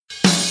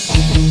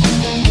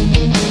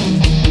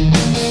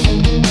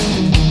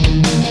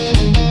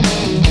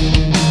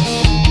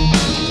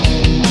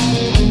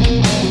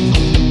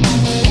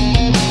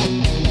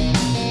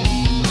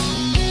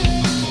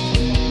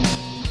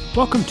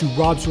Welcome to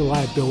Rob's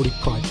Reliability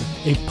Project,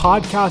 a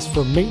podcast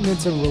for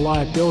maintenance and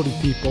reliability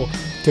people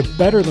to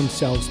better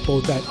themselves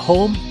both at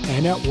home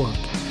and at work.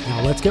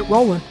 Now let's get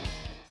rolling.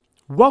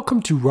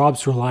 Welcome to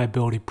Rob's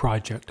Reliability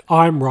Project.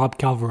 I'm Rob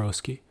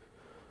Kalwarowski.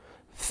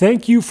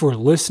 Thank you for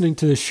listening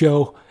to the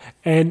show,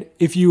 and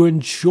if you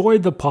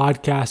enjoyed the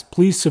podcast,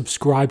 please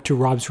subscribe to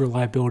Rob's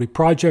Reliability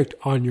Project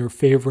on your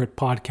favorite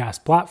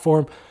podcast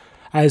platform,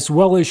 as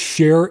well as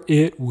share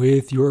it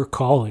with your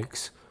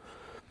colleagues.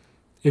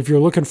 If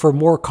you're looking for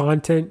more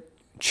content,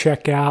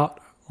 check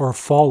out or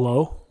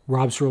follow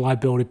Rob's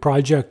Reliability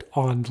Project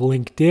on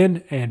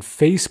LinkedIn and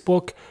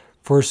Facebook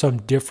for some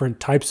different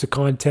types of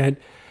content,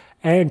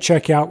 and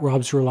check out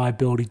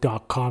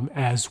robsreliability.com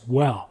as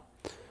well.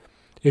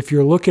 If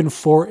you're looking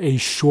for a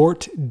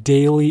short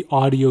daily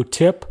audio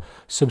tip,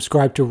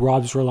 subscribe to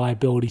Rob's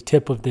Reliability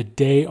Tip of the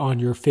Day on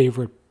your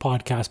favorite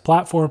podcast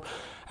platform.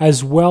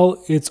 As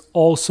well, it's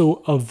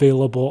also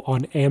available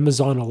on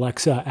Amazon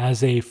Alexa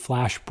as a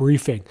flash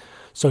briefing.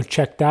 So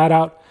check that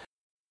out.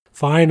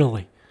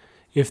 Finally,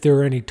 if there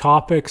are any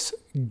topics,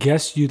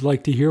 guests you'd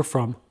like to hear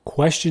from,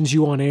 questions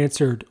you want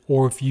answered,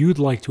 or if you'd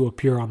like to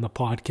appear on the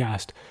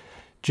podcast,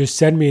 just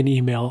send me an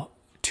email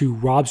to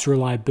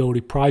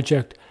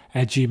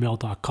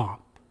robsreliabilityproject@gmail.com.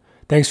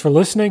 Thanks for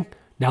listening.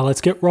 Now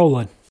let's get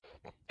rolling.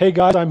 Hey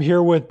guys, I'm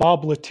here with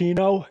Bob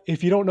Latino.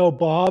 If you don't know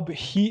Bob,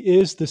 he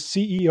is the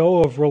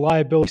CEO of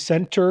Reliability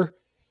Center.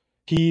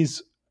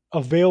 He's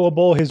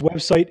available. His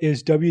website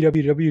is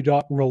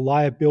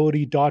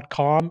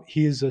www.reliability.com.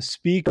 He is a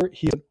speaker.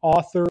 He's an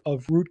author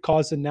of Root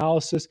Cause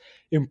Analysis,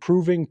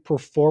 Improving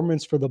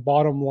Performance for the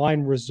Bottom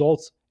Line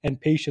Results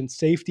and Patient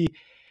Safety.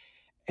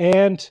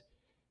 And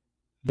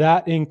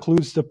that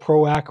includes the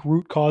PROACT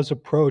root cause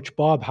approach.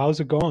 Bob, how's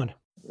it going?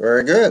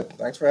 Very good.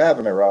 Thanks for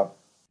having me, Rob.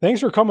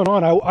 Thanks for coming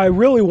on. I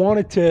really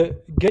wanted to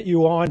get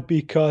you on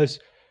because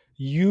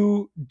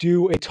you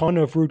do a ton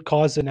of root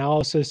cause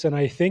analysis, and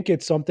I think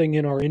it's something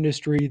in our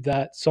industry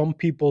that some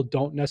people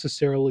don't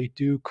necessarily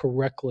do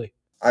correctly.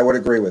 I would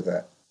agree with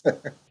that.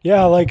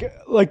 Yeah,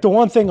 like the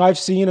one thing I've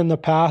seen in the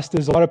past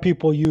is a lot of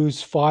people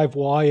use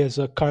 5Y as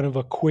a kind of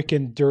a quick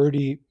and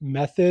dirty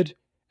method,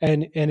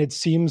 and it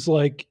seems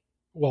like,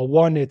 well,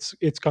 one, it's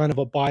kind of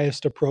a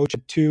biased approach,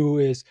 and two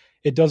is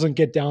it doesn't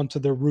get down to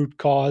the root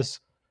cause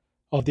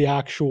of the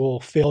actual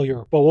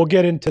failure. But we'll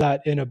get into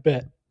that in a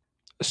bit.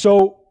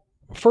 So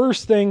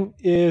first thing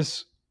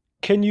is,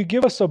 can you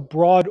give us a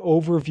broad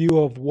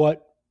overview of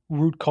what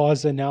root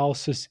cause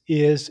analysis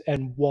is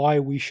and why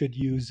we should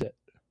use it?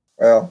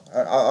 Well,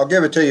 I'll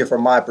give it to you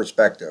from my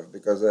perspective,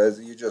 because as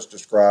you just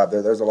described,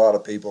 there's a lot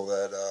of people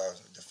that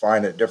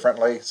define it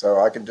differently.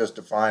 So I can just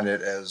define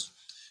it as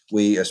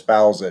we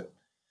espouse it.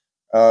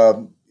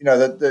 I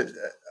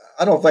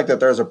don't think that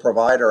there's a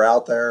provider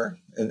out there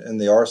in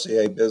the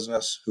RCA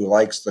business who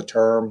likes the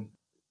term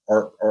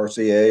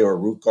RCA or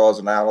root cause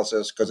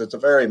analysis, because it's a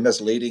very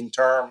misleading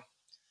term.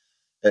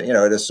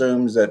 It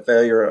assumes that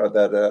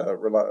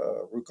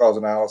root cause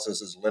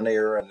analysis is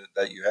linear and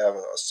that you have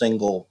a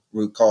single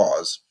root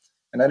cause.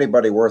 And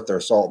anybody worth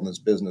their salt in this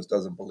business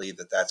doesn't believe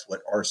that that's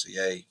what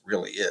RCA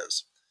really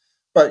is.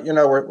 But,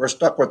 we're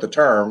stuck with the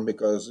term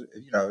because,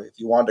 if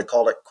you wanted to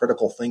call it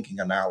critical thinking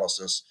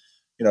analysis,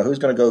 who's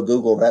going to go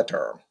Google that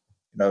term?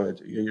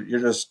 You're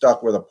just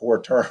stuck with a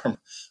poor term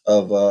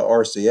of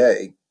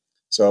RCA.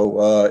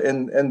 So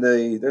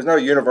there's no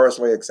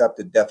universally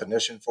accepted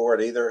definition for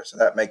it either. So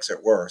that makes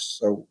it worse.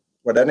 So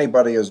what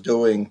anybody is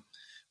doing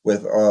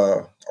with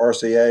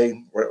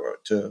RCA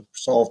to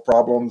solve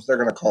problems, they're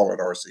going to call it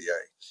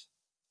RCA.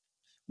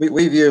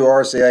 We view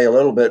RCA a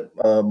little bit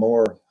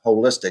more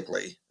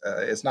holistically.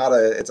 It's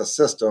a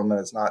system, and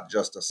it's not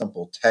just a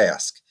simple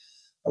task.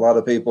 A lot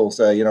of people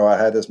say, I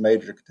had this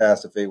major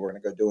catastrophe. We're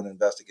going to go do an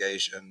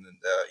investigation, and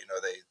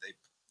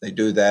they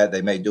do that.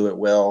 They may do it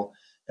well,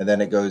 and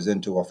then it goes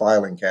into a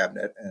filing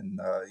cabinet, and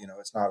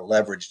it's not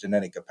leveraged in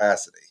any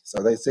capacity.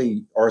 So they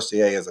see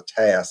RCA as a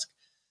task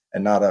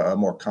and not a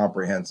more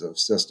comprehensive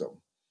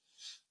system.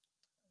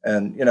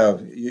 And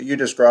you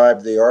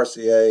described the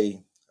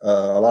RCA.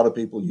 A lot of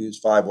people use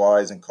 5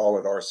 Whys and call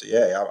it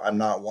RCA. I'm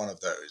not one of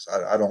those.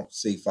 I don't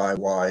see 5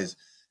 Whys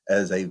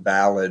as a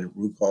valid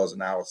root cause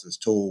analysis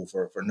tool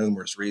for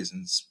numerous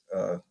reasons.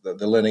 The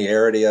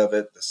linearity of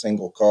it, the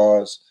single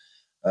cause,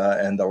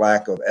 and the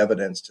lack of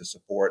evidence to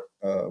support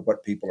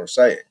what people are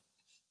saying.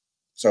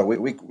 So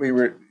we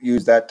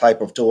use that type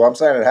of tool. I'm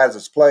saying it has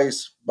its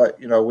place, but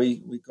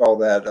we call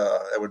that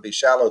it would be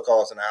shallow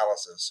cause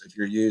analysis if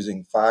you're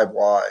using 5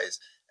 Whys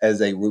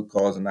as a root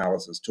cause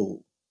analysis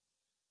tool.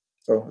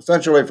 So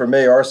essentially for me,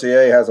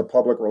 RCA has a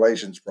public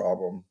relations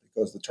problem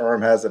because the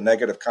term has a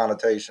negative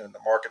connotation in the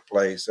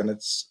marketplace,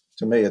 and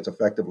to me, it's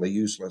effectively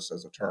useless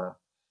as a term.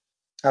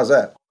 How's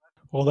that?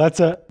 Well, that's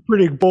a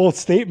pretty bold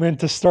statement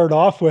to start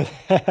off with.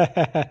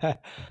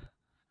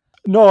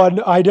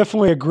 No, I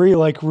definitely agree.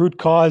 Like root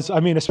cause,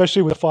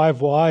 especially with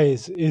 5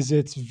 Whys,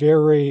 it's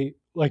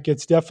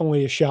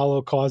definitely a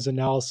shallow cause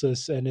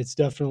analysis, and it's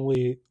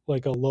definitely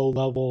like a low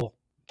level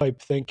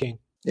type thinking.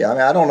 Yeah, I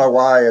mean, I don't know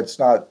why it's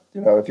not,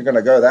 if you're going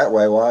to go that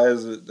way, why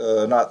is it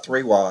not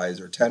three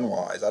Ys or 10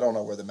 Ys? I don't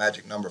know where the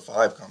magic number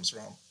five comes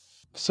from.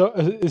 So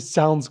it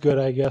sounds good,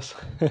 I guess.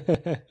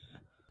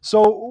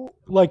 So,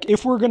 like,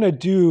 if we're gonna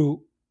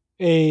do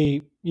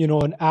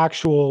an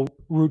actual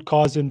root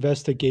cause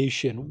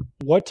investigation,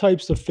 what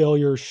types of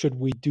failures should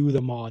we do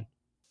them on?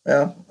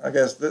 Yeah, I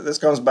guess this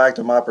comes back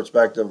to my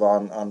perspective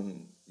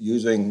on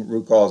using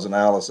root cause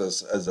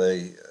analysis as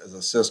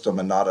a system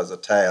and not as a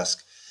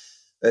task.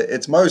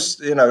 It's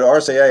most,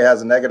 RCA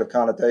has a negative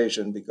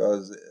connotation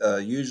because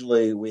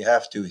usually we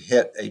have to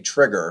hit a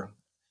trigger.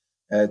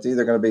 And it's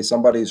either going to be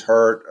somebody's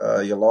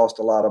hurt, you lost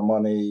a lot of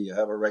money, you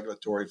have a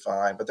regulatory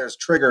fine, but there's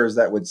triggers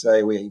that would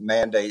say we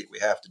mandate we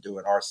have to do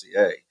an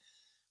RCA.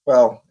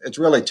 Well, it's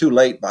really too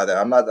late by then.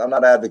 I'm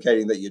not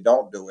advocating that you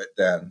don't do it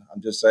then.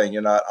 I'm just saying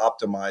you're not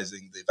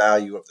optimizing the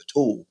value of the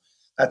tool.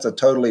 That's a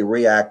totally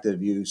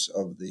reactive use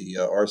of the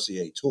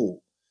RCA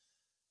tool.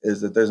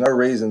 Is that there's no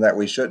reason that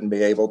we shouldn't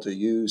be able to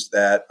use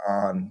that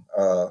on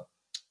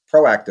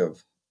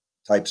proactive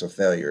types of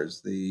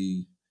failures,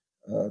 the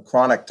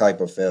chronic type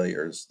of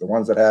failures, the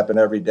ones that happen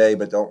every day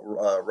but don't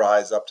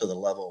rise up to the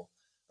level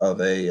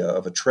of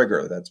a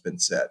trigger that's been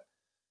set.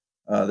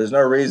 There's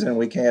no reason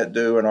we can't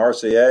do an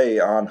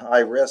RCA on high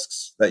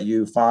risks that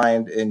you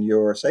find in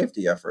your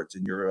safety efforts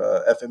in your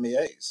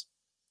FMEAs.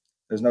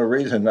 There's no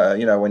reason,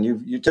 when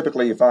you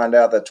typically find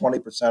out that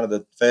 20% of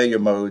the failure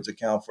modes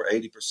account for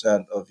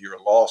 80% of your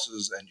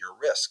losses and your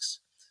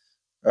risks.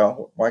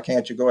 Well, why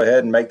can't you go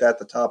ahead and make that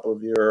the top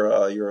of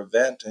your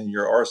event and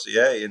your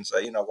RCA and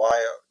say,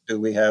 why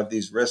do we have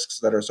these risks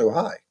that are so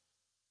high?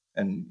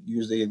 And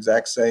use the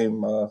exact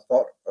same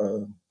thought,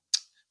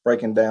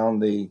 breaking down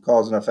the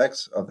cause and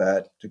effects of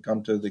that to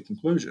come to the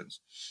conclusions.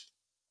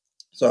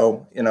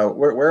 So,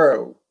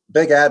 we're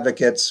big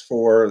advocates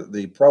for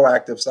the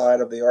proactive side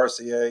of the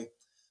RCA,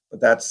 but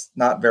that's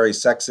not very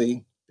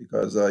sexy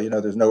because,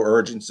 there's no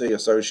urgency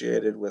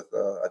associated with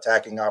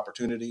attacking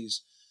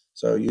opportunities.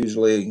 So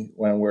usually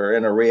when we're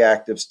in a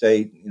reactive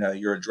state,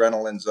 your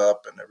adrenaline's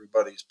up and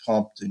everybody's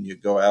pumped and you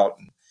go out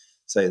and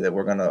say that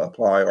we're going to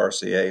apply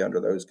RCA under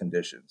those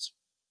conditions.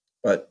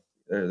 But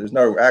there's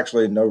no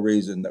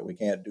reason that we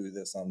can't do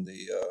this on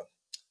the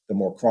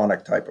more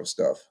chronic type of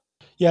stuff.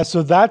 Yeah,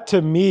 so that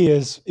to me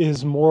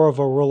is more of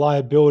a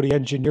reliability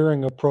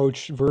engineering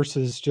approach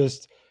versus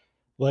just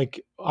like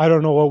I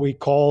don't know what we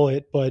call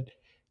it, but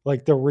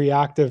like the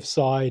reactive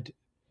side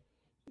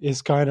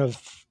is kind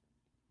of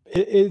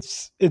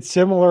it's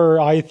similar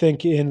I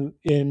think in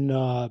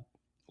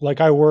like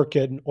I work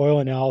in oil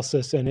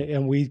analysis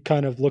and we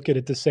kind of look at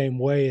it the same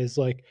way as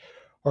like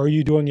are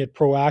you doing it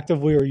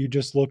proactively or are you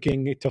just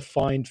looking to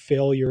find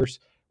failures,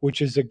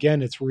 which is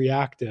again it's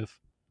reactive,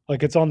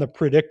 like it's on the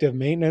predictive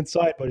maintenance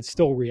side but it's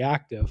still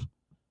reactive.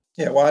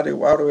 Yeah, why do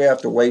we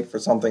have to wait for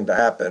something to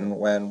happen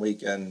when we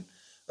can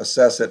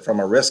assess it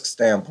from a risk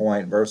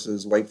standpoint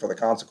versus wait for the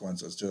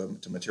consequences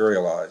to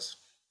materialize?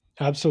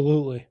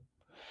 Absolutely.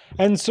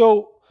 And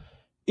so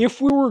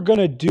if we were going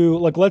to do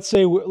like let's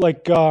say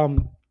like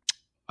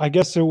I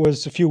guess it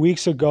was a few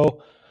weeks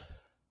ago,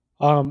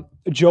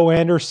 Joe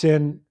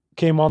Anderson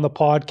came on the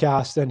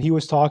podcast and he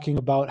was talking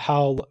about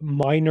how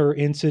minor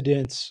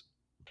incidents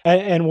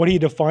and what he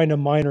defined a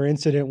minor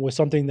incident was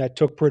something that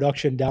took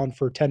production down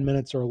for 10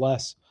 minutes or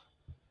less.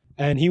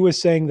 And he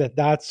was saying that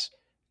that's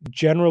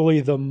generally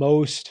the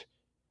most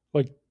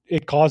like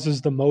it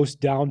causes the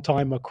most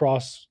downtime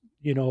across,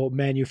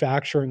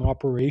 manufacturing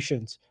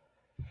operations.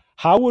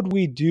 How would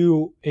we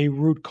do a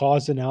root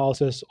cause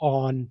analysis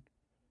on,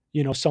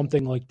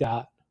 something like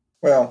that?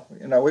 Well,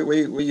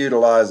 we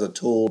utilize a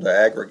tool to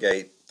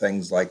aggregate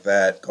things like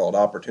that called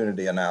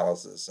opportunity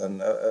analysis.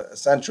 And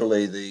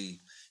essentially, the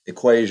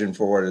equation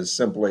for it is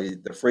simply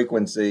the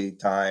frequency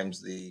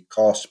times the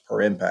cost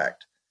per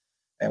impact.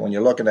 And when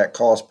you're looking at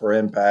cost per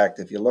impact,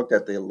 if you looked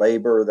at the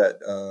labor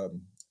that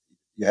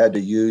you had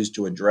to use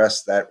to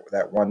address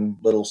that one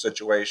little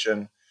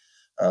situation,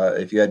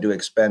 if you had to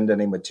expend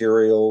any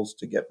materials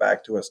to get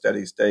back to a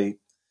steady state,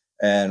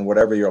 and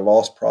whatever your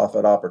lost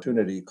profit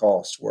opportunity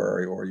costs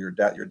were, or your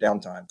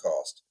downtime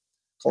cost.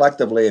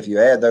 Collectively, if you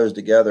add those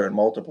together and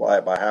multiply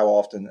it by how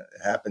often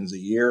it happens a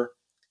year,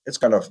 it's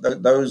going to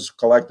those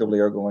collectively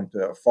are going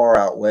to far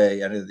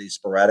outweigh any of these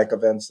sporadic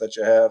events that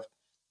you have.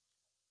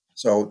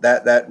 So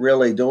that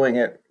really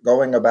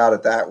going about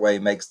it that way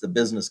makes the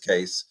business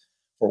case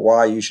for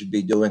why you should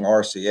be doing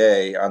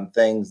RCA on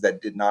things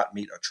that did not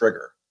meet a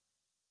trigger.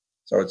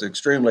 So it's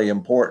extremely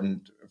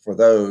important for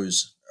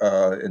those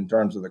in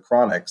terms of the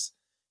chronics.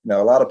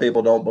 A lot of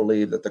people don't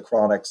believe that the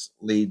chronics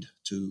lead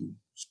to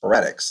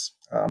sporadics.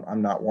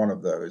 I'm not one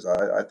of those.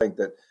 I think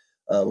that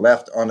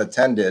left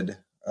unattended,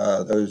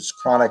 those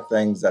chronic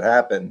things that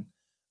happen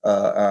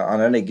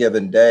on any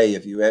given day,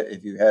 if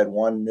you had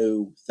one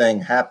new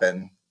thing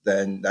happen,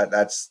 then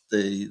that's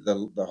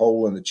the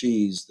hole in the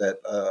cheese that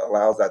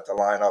allows that to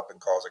line up and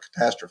cause a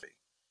catastrophe.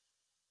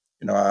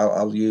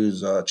 I'll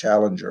use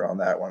Challenger on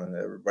that one, and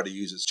everybody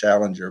uses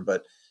Challenger,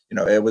 but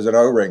it was an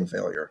O-ring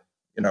failure.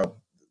 You know,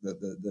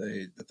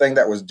 the thing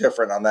that was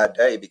different on that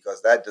day,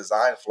 because that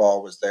design flaw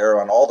was there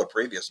on all the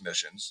previous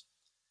missions.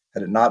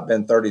 Had it not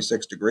been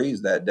 36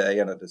 degrees that day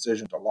and a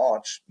decision to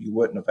launch, you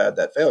wouldn't have had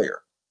that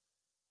failure.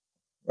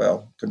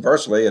 Well,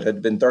 conversely, it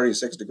had been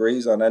 36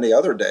 degrees on any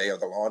other day of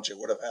the launch, it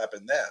would have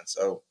happened then.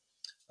 So,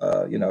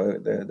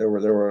 there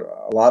were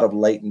a lot of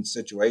latent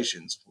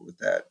situations with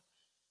that.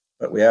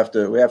 But we have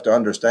to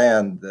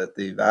understand that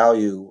the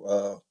value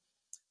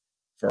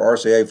for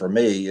RCA for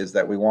me is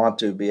that we want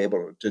to be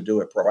able to do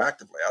it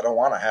proactively. I don't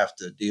want to have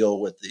to deal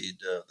with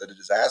the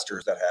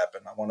disasters that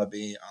happen. I want to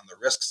be on the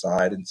risk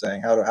side and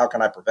saying how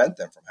can I prevent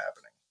them from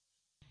happening.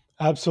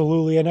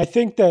 Absolutely. And I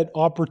think that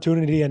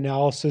opportunity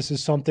analysis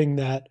is something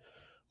that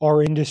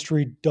our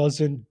industry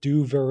doesn't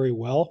do very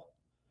well.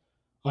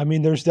 I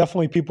mean, there's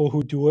definitely people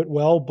who do it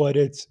well, but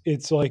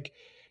it's like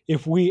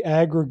if we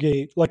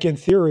aggregate, like in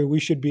theory, we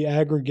should be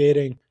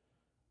aggregating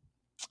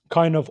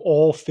kind of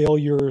all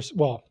failures,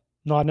 well,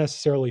 not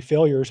necessarily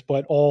failures,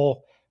 but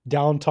all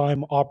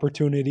downtime,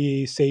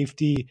 opportunity,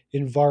 safety,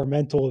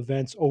 environmental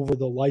events over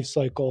the life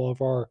cycle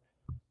of our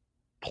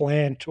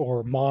plant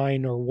or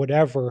mine or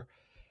whatever,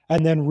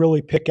 and then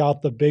really pick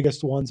out the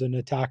biggest ones and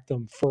attack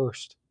them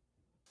first.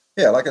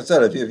 Yeah, like I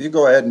said, if you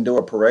go ahead and do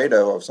a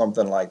Pareto of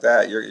something like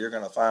that, you're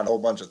going to find a whole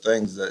bunch of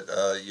things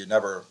that you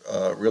never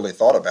really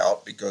thought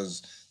about,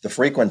 because the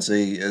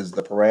frequency is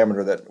the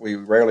parameter that we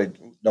rarely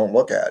don't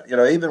look at.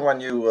 Even when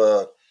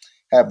you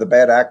have the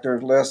bad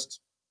actors list,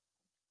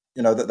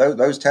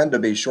 those tend to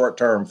be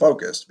short-term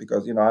focused,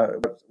 because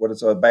what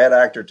is a bad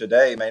actor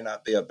today may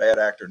not be a bad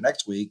actor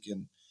next week,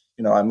 and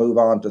I move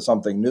on to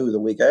something new the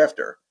week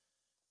after.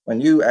 When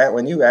you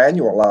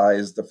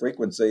annualize the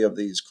frequency of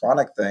these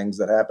chronic things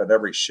that happen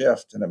every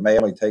shift, and it may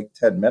only take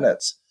 10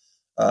 minutes,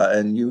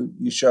 and you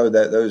show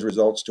that those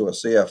results to a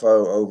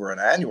CFO over an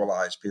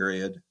annualized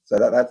period,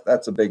 so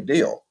that's a big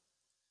deal.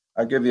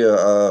 I'll give you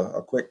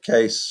a quick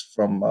case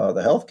from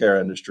the healthcare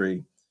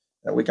industry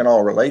that we can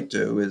all relate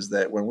to. Is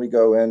that when we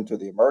go into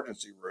the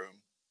emergency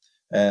room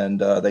and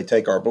they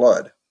take our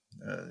blood,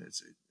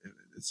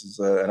 this is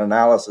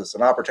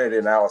an opportunity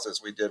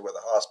analysis we did with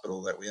a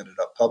hospital that we ended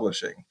up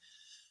publishing.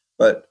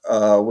 But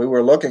we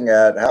were looking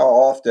at how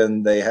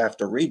often they have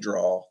to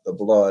redraw the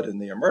blood in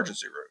the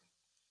emergency room.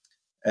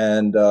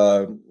 And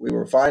we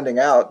were finding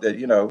out that,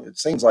 it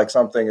seems like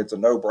it's a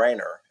no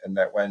brainer. And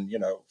that when,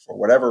 for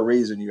whatever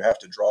reason, you have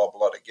to draw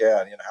blood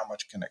again, how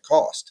much can it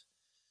cost?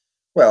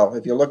 Well,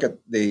 if you look at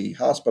the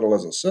hospital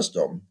as a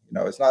system,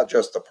 it's not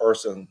just the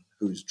person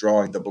who's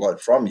drawing the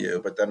blood from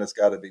you, but then it's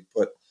got to be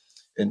put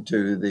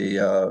into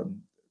the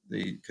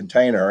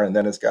container, and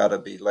then it's got to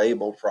be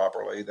labeled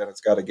properly. Then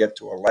it's got to get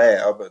to a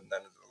lab, and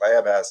then the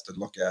lab has to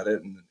look at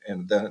it,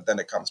 and then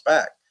it comes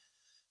back.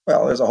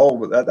 Well, there's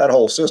that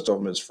whole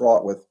system is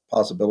fraught with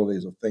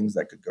possibilities of things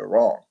that could go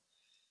wrong.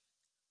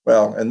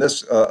 Well, in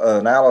this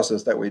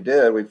analysis that we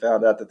did, we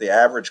found out that the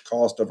average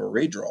cost of a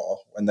redraw,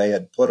 when they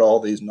had put all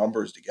these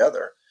numbers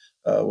together,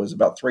 was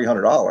about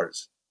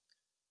 $300.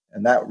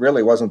 And that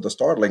really wasn't the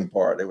startling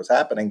part. It was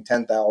happening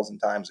 10,000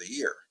 times a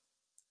year.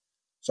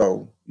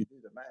 So you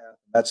do the math,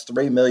 that's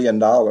 $3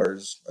 million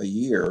a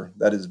year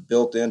that is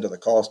built into the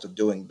cost of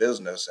doing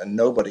business, and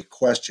nobody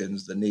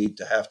questions the need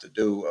to have to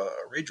do a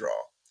redraw.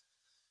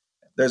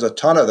 There's a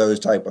ton of those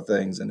type of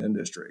things in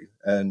industry,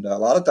 and a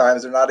lot of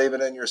times they're not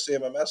even in your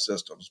CMMS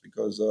systems,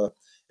 because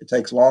it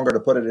takes longer to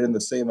put it in the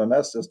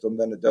CMMS system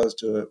than it does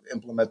to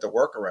implement the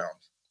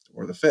workaround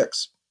or the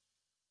fix.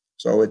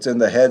 So it's in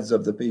the heads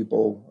of the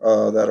people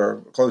that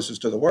are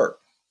closest to the work.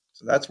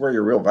 So that's where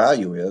your real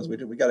value is.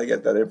 We got to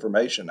get that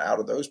information out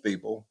of those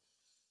people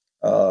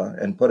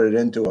and put it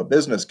into a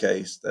business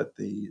case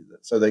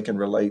so they can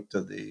relate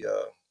to the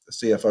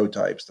CFO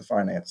types, the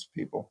finance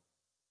people.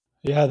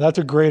 Yeah, that's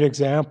a great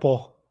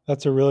example.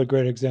 That's a really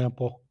great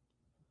example.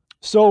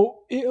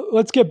 So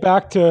let's get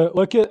back to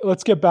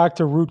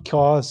root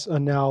cause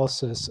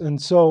analysis. And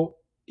so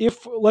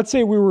if let's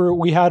say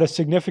we had a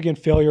significant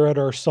failure at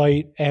our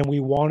site and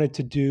we wanted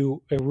to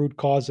do a root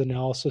cause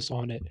analysis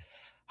on it,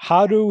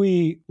 how do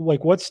we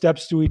what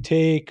steps do we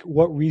take?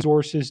 What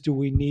resources do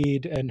we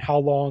need, and how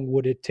long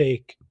would it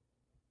take?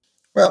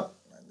 Well,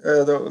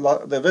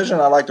 the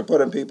vision I like to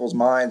put in people's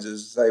minds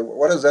is say,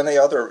 what does any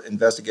other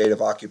investigative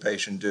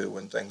occupation do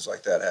when things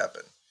like that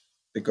happen?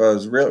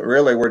 Because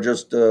really, we're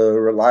just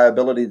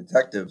reliability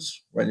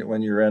detectives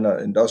when you're in an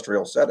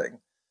industrial setting.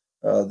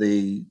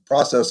 The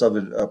process of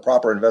a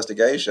proper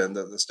investigation,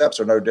 the steps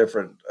are no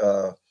different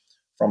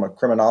from a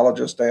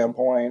criminologist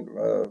standpoint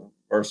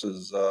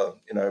versus,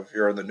 if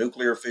you're in the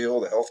nuclear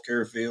field, the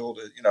healthcare field,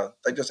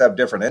 they just have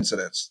different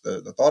incidents.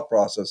 The thought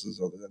processes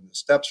and the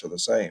steps are the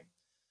same.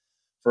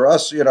 For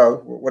us,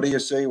 what do you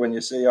see when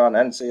you see on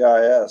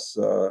NCIS,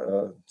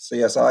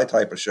 CSI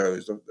type of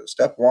shows?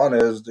 Step one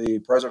is the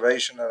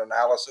preservation and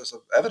analysis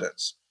of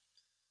evidence.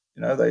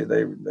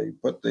 They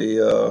put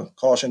the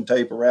caution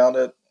tape around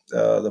it,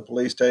 the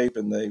police tape,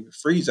 and they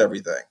freeze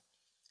everything.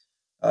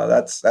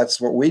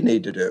 That's what we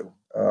need to do.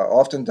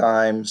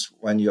 Oftentimes,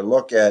 when you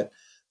look at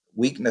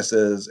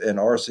weaknesses in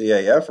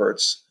RCA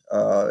efforts,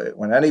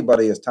 when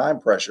anybody is time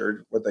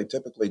pressured, what they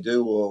typically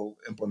do will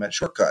implement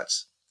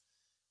shortcuts.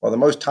 Well, the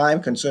most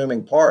time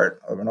consuming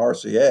part of an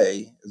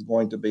RCA is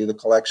going to be the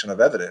collection of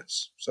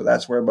evidence. So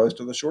that's where most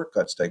of the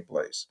shortcuts take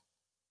place.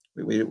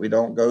 We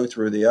don't go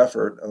through the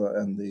effort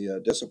and the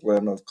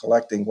discipline of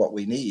collecting what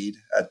we need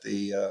at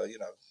the,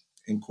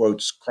 in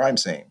quotes, crime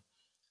scene.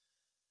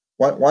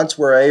 Once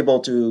we're able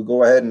to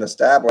go ahead and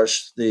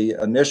establish the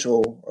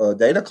initial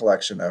data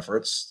collection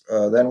efforts,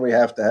 then we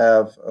have to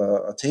have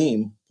a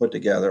team put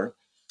together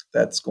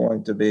that's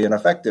going to be an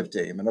effective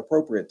team, an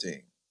appropriate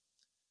team.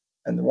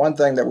 And the one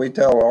thing that we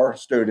tell our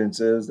students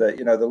is that,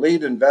 the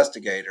lead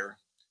investigator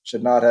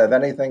should not have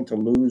anything to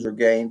lose or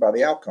gain by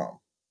the outcome.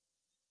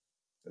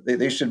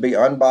 These should be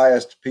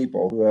unbiased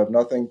people who have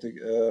nothing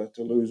to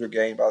lose or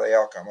gain by the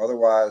outcome.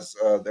 Otherwise,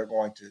 they're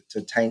going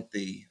to taint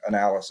the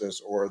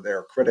analysis, or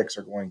their critics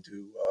are going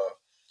to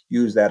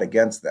use that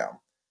against them.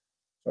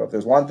 So if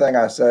there's one thing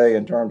I say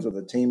in terms of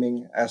the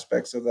teaming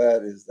aspects of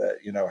that, is that,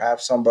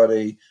 have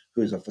somebody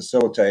who's a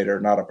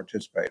facilitator, not a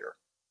participator.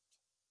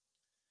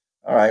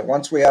 All right,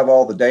 once we have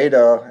all the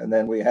data and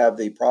then we have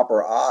the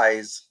proper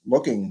eyes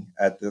looking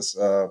at this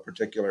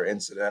particular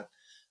incident,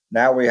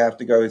 now we have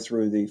to go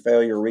through the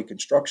failure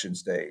reconstruction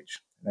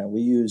stage. Now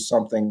we use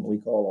something we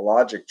call a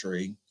logic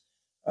tree,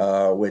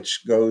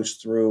 which goes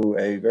through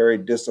a very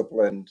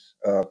disciplined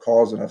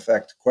cause and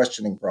effect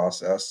questioning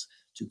process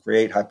to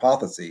create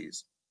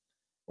hypotheses.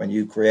 When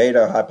you create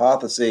the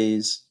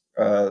hypotheses,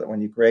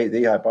 then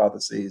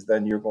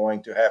you're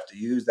going to have to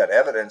use that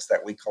evidence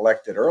that we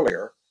collected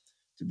earlier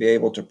to be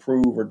able to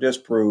prove or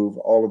disprove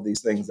all of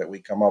these things that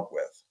we come up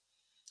with.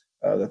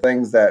 The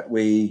things that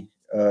we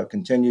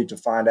continue to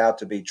find out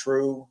to be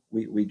true,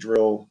 we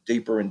drill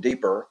deeper and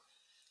deeper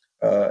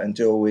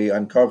until we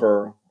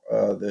uncover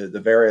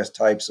the various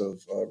types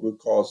of root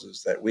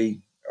causes that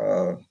we,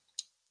 or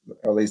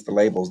at least the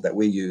labels that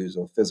we use,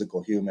 of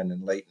physical, human,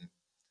 and latent.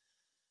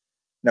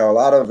 Now, a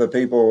lot of the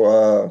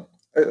people,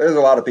 there's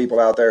a lot of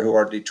people out there who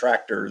are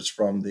detractors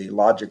from the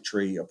logic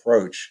tree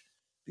approach,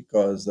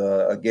 because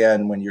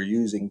again, when you're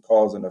using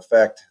cause and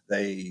effect,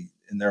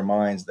 in their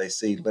minds, they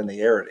see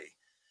linearity.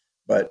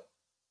 But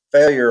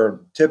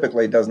failure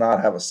typically does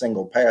not have a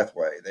single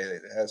pathway.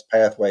 It has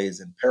pathways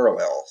in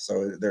parallel.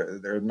 So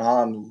there are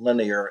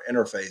non-linear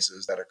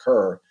interfaces that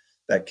occur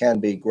that can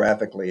be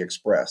graphically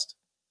expressed.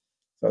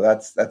 So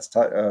that's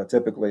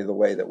typically the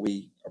way that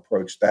we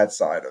approach that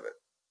side of it.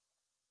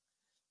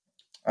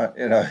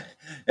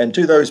 And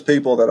to those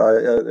people that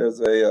there's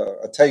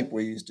a tape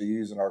we used to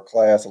use in our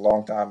class a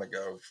long time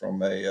ago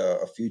from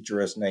a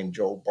futurist named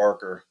Joel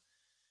Barker.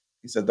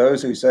 He said,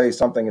 "Those who say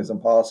something is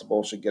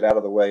impossible should get out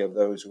of the way of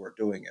those who are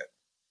doing it."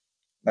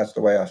 That's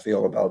the way I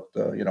feel about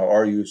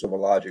our use of a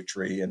logic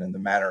tree and in the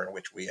manner in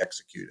which we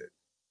execute it.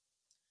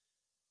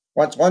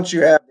 Once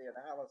you have the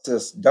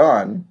analysis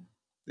done,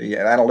 the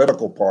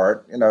analytical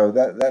part,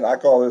 then I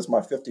call this my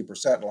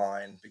 50%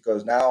 line,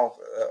 because now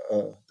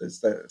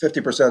it's the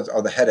 50%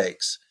 are the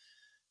headaches,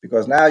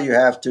 because now you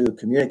have to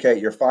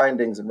communicate your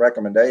findings and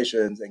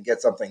recommendations and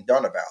get something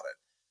done about it.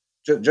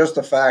 Just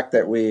the fact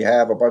that we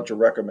have a bunch of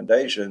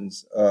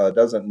recommendations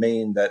doesn't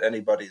mean that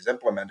anybody's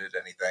implemented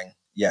anything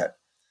yet.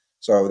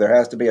 So there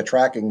has to be a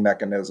tracking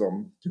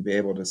mechanism to be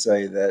able to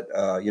say that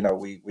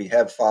we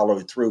have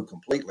followed through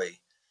completely.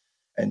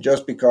 And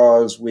just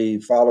because we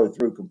follow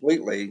through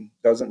completely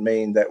doesn't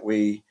mean that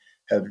we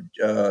have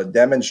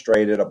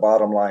demonstrated a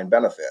bottom line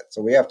benefit.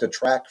 So we have to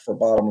track for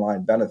bottom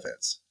line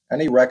benefits.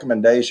 Any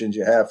recommendations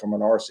you have from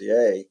an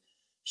RCA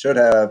should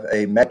have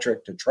a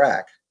metric to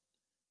track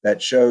that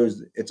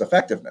shows its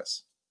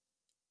effectiveness.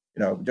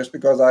 Just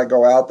because I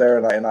go out there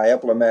and I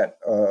implement,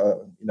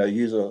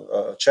 use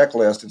a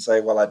checklist and say,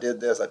 well, I did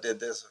this.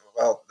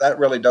 Well, that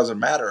really doesn't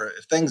matter.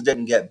 If things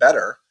didn't get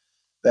better,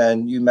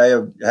 then you may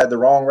have had the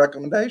wrong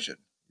recommendation.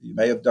 You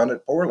may have done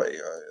it poorly.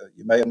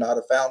 You may have not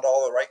have found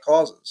all the right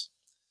causes.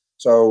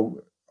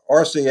 So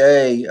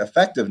RCA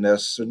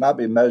effectiveness should not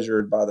be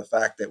measured by the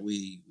fact that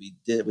we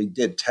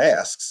did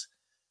tasks.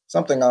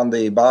 Something on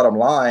the bottom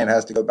line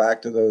has to go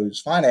back to those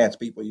finance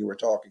people you were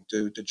talking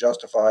to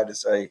justify, to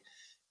say,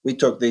 we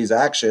took these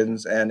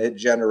actions and it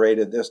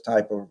generated this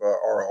type of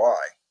ROI.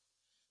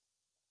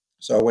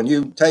 So when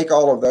you take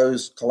all of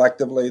those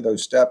collectively,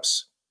 those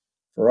steps,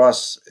 for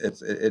us,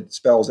 it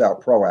spells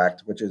out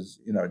PROACT, which is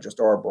just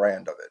our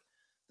brand of it.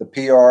 The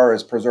PR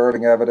is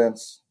preserving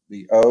evidence.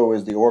 The O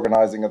is the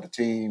organizing of the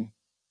team.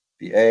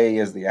 The A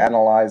is the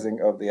analyzing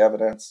of the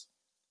evidence.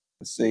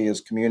 The C is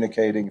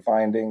communicating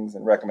findings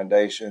and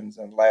recommendations.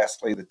 And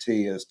lastly, the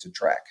T is to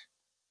track.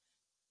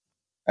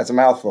 That's a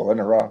mouthful, isn't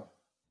it, Rob?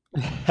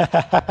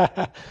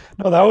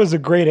 No, that was a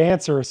great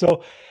answer.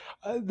 So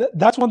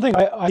that's one thing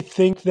I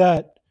think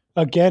that,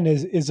 again,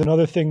 is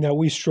another thing that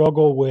we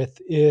struggle with,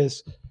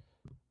 is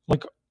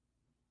like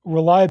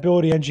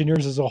reliability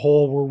engineers as a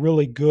whole. We're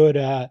really good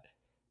at,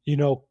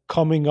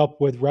 coming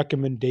up with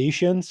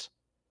recommendations,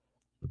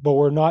 but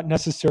we're not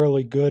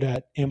necessarily good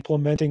at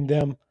implementing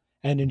them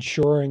and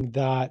ensuring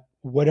that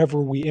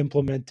whatever we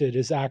implemented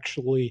is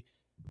actually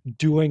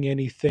doing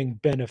anything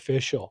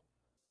beneficial.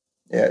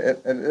 Yeah,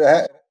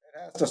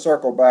 That's to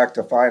circle back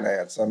to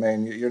finance. I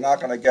mean, you're not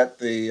going to get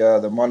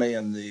the money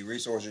and the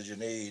resources you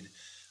need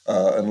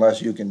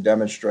unless you can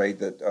demonstrate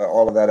that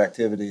all of that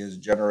activity is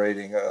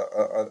generating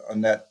a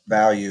net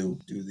value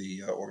to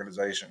the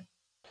organization.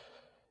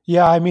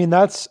 Yeah, I mean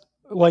that's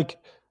like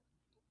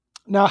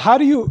now how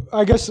do you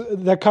I guess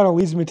that kind of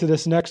leads me to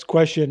this next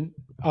question.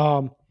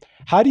 Um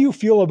how do you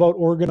feel about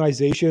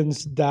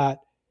organizations that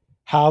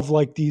have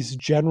like these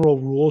general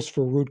rules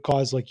for root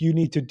cause, like you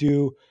need to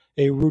do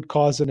a root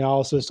cause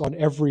analysis on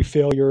every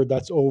failure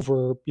that's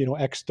over,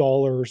 X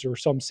dollars or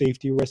some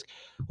safety risk.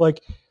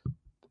 Like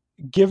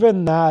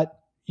given that,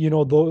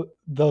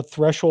 the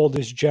threshold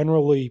is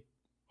generally,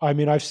 I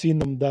mean, I've seen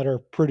them that are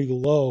pretty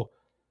low.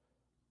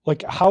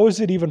 Like how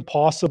is it even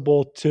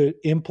possible to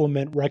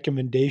implement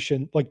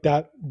recommendation like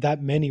that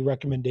many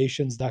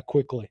recommendations that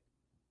quickly?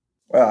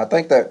 Well, I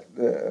think that,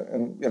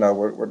 and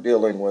we're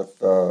dealing with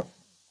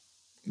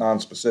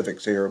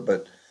non-specifics here,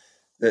 but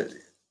that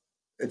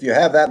if you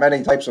have that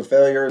many types of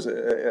failures,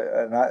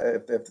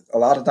 if a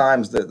lot of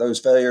times those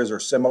failures are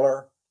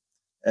similar,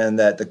 and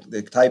that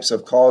the types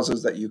of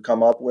causes that you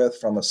come up with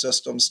from a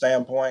system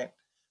standpoint,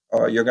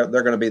 they're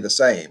going to be the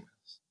same.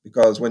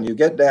 Because when you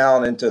get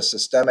down into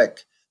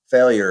systemic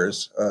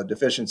failures,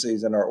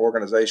 deficiencies in our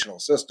organizational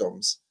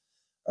systems,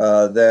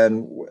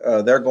 then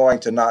they're going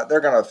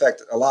to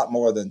affect a lot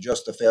more than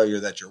just the failure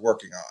that you're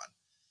working on.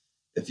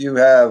 If you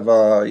have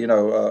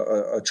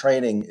a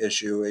training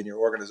issue in your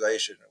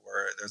organization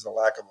where there's a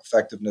lack of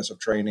effectiveness of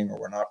training, or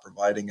we're not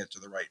providing it to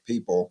the right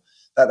people,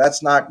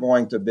 that's not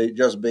going to be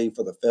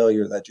for the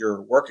failure that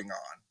you're working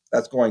on.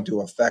 That's going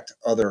to affect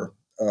other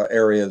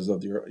areas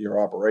of your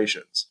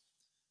operations.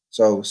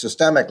 So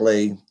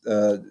systemically,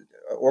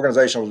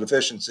 organizational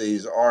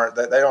deficiencies aren't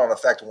they don't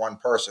affect one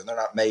person. They're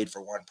not made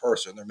for one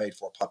person. They're made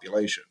for a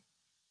population,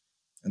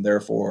 and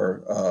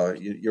therefore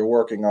you're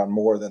working on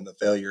more than the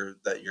failure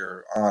that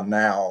you're on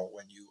now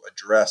when you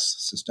address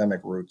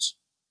systemic roots.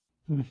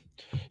 Hmm.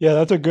 Yeah,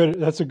 that's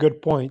a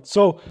good point.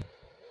 So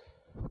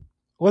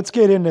let's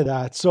get into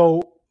that.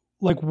 So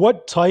like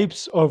what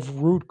types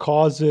of root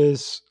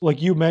causes,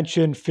 like you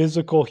mentioned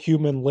physical,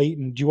 human,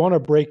 latent. Do you want to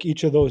break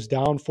each of those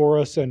down for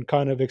us and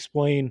kind of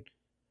explain,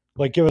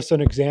 like give us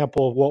an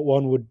example of what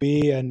one would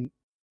be? And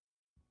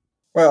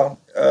Well,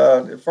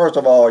 first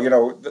of all,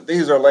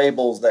 these are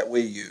labels that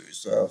we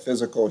use: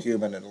 physical,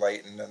 human, and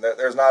latent. And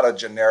there's not a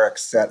generic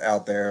set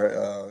out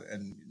there,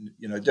 and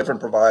different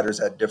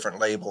providers had different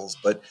labels.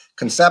 But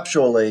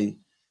conceptually,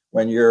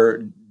 when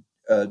you're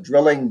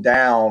drilling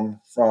down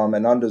from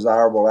an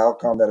undesirable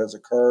outcome that has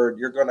occurred,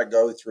 you're going to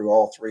go through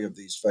all three of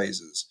these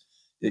phases.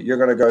 You're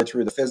going to go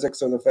through the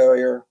physics of the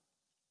failure.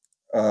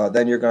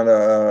 Then you're going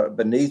to,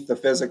 beneath the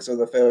physics of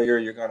the failure,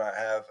 you're going to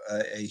have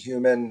a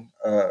human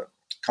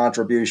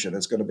contribution.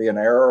 It's going to be an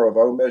error of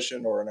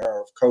omission or an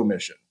error of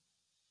commission.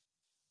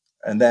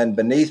 And then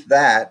beneath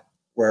that,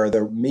 where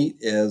the meat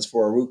is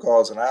for a root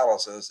cause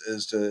analysis,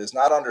 is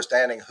not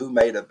understanding who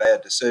made a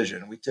bad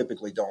decision. We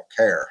typically don't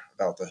care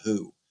about the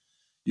who.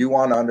 You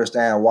want to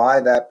understand why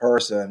that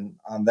person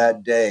on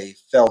that day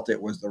felt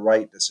it was the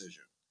right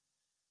decision.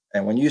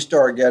 And when you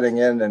start getting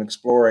in and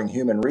exploring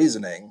human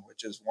reasoning,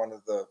 which is one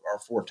of our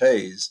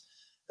fortes,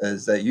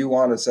 is that you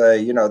want to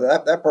say,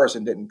 that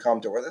person didn't come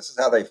to work. This is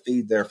how they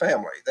feed their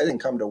family. They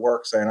didn't come to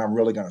work saying, I'm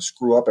really going to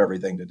screw up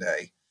everything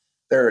today.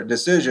 Their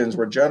decisions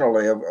were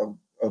generally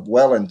of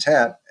well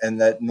intent,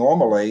 and that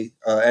normally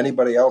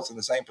anybody else in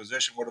the same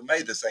position would have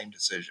made the same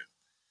decision.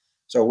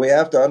 So we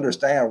have to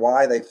understand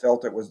why they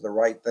felt it was the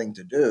right thing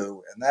to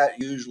do. And that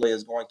usually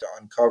is going to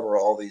uncover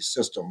all these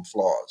system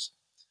flaws.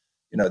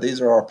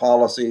 These are our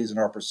policies and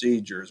our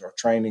procedures, our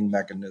training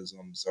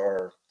mechanisms,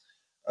 our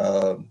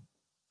uh,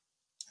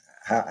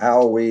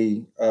 how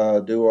we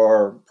do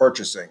our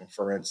purchasing,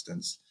 for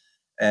instance.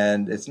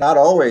 And it's not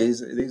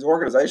always, these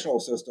organizational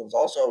systems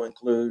also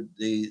include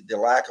the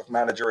lack of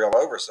managerial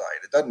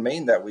oversight. It doesn't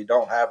mean that we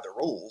don't have the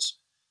rules.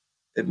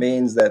 It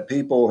means that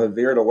people have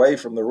veered away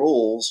from the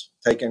rules,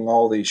 taking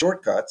all these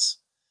shortcuts,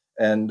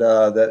 and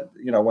that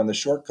when the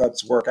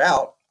shortcuts work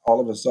out, all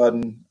of a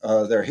sudden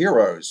they're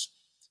heroes.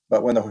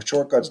 But when the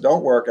shortcuts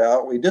don't work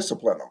out, we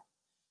discipline them.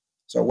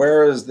 So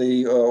where is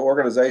the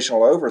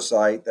organizational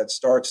oversight that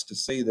starts to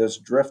see this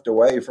drift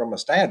away from a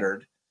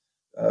standard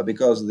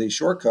because of these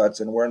shortcuts,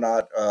 and we're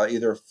not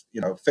either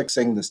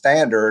fixing the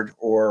standard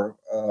or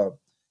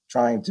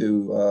trying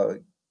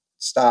to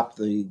stop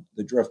the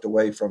drift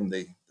away from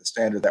the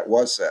standard that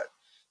was set.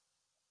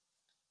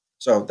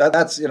 So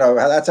that's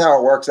how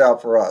it works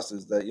out for us.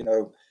 Is that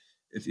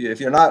if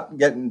you're not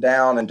getting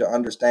down into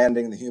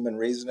understanding the human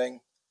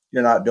reasoning,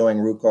 you're not doing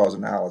root cause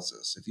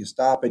analysis. If you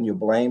stop and you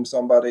blame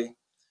somebody,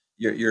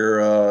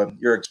 you're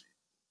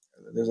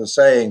there's a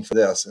saying for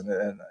this, and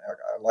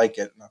I like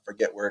it, and I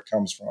forget where it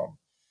comes from.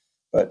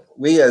 But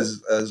we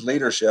as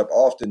leadership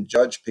often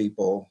judge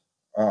people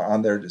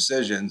on their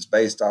decisions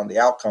based on the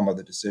outcome of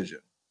the decision.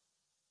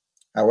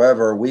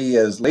 However, we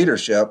as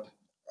leadership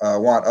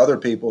want other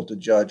people to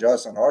judge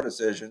us on our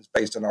decisions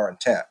based on our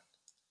intent.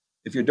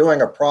 If you're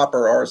doing a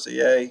proper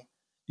RCA,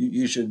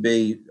 you should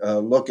be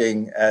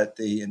looking at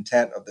the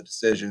intent of the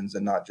decisions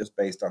and not just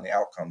based on the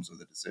outcomes of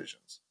the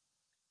decisions.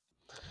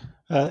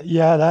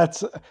 Yeah,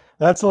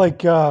 that's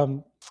like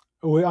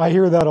I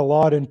hear that a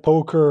lot in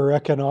poker or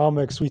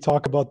economics. We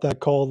talk about that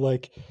called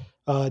like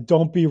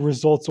don't be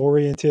results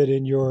oriented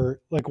in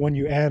your like when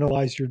you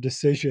analyze your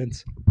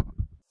decisions.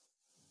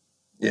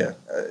 Yeah,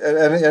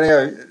 and, you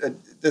know,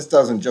 this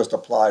doesn't just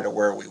apply to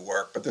where we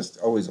work, but this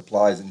always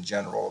applies in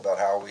general about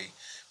how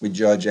we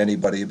judge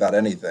anybody about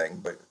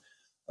anything. But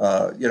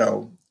you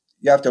know,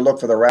 you have to look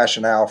for the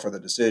rationale for the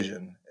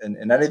decision,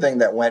 and anything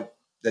that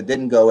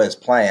didn't go as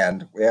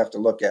planned, we have to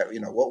look at,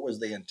 you know, what was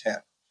the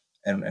intent,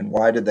 and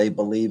why did they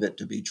believe it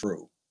to be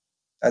true.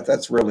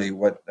 That's really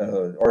what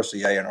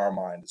RCA in our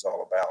mind is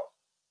all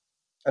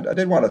about. I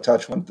did want to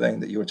touch one thing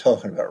that you were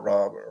talking about,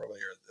 Rob, earlier.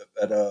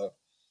 That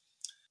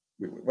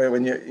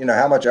when you know,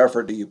 how much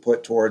effort do you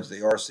put towards the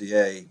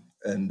RCA,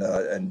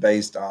 and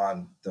based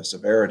on the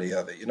severity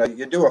of it, you know,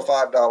 you do a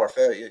 $5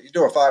 failure, you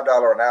do a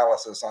 $5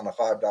 analysis on a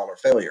 $5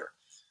 failure.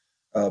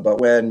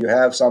 But when you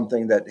have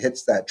something that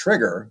hits that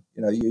trigger,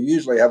 you know, you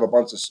usually have a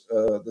bunch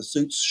of the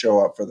suits show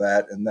up for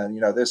that, and then,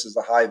 you know, this is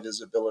a high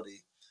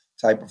visibility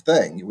type of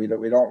thing. We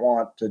don't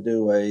want to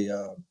do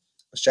a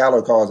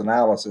shallow cause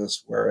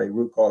analysis where a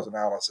root cause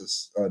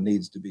analysis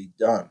needs to be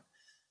done.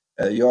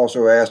 You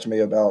also asked me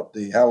about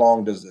the how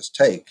long does this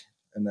take,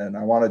 and then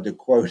I wanted to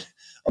quote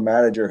a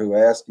manager who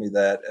asked me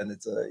that, and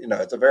it's a, you know,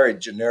 it's a very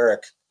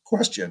generic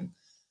question.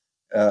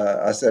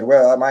 I said,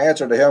 well, my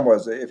answer to him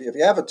was, if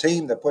you have a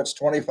team that puts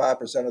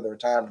 25% of their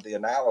time to the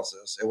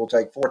analysis, it will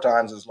take 4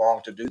 times as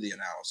long to do the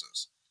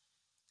analysis,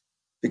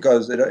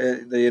 because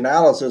the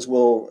analysis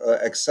will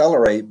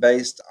accelerate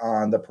based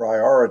on the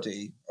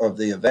priority of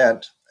the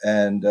event.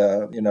 And,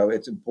 you know,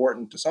 it's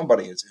important to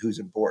somebody who's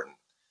important.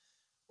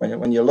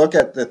 When you look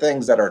at the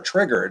things that are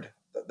triggered,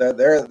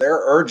 they're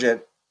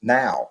urgent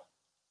now,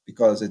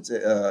 because it's,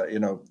 you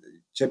know,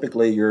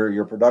 typically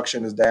your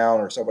production is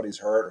down or somebody's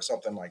hurt or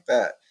something like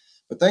that.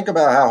 But think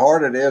about how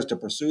hard it is to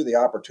pursue the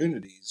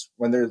opportunities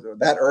when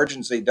that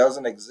urgency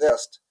doesn't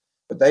exist,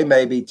 but they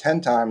may be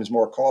 10 times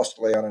more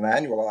costly on an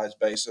annualized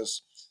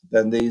basis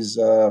than these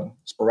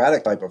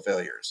sporadic type of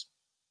failures.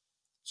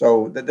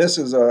 So this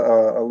is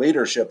a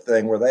leadership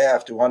thing where they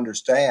have to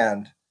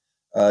understand,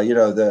 you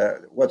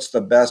know, what's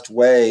the best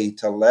way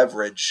to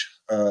leverage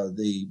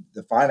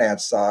the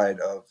finance side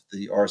of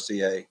the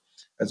RCA,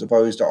 as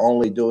opposed to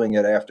only doing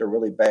it after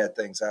really bad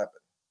things happen.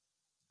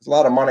 There's a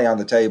lot of money on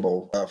the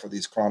table for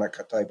these chronic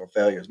type of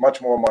failures,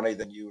 much more money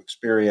than you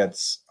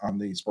experience on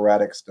the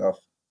sporadic stuff.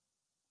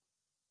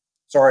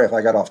 Sorry if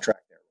I got off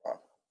track there, Rob.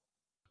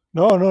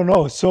 No, no,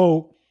 no.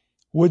 So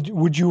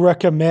would you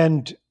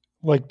recommend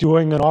like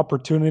doing an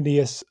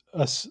opportunity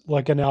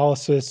like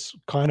analysis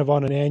kind of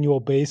on an annual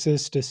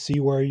basis to see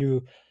where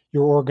your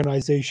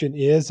organization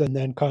is and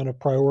then kind of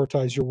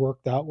prioritize your work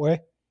that way?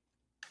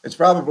 It's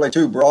probably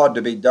too broad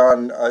to be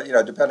done, you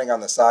know, depending on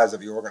the size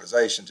of your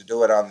organization, to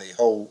do it on the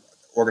whole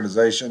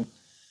organization.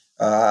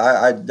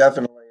 I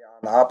definitely,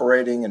 on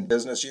operating and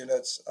business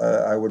units,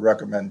 I would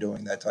recommend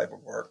doing that type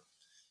of work.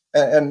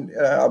 And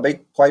I'll be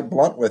quite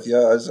blunt with you,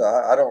 as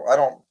I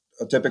don't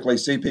typically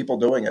see people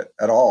doing it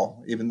at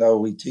all, even though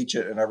we teach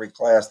it in every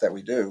class that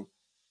we do.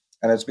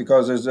 And it's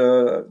because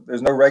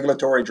there's no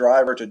regulatory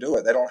driver to do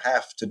it. They don't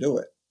have to do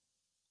it.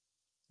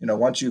 You know,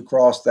 once you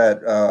cross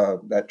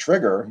that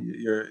trigger,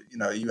 you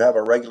know, you have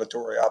a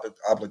regulatory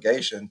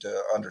obligation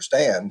to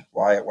understand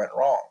why it went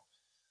wrong.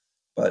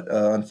 But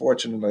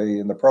unfortunately,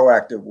 in the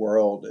proactive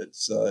world,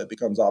 it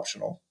becomes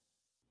optional.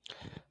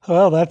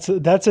 Well, that's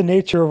a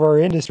nature of our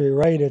industry,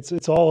 right?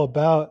 It's all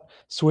about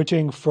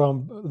switching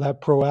from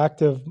that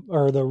proactive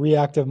or the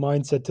reactive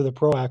mindset to the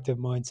proactive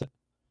mindset.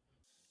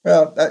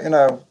 Well, you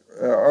know,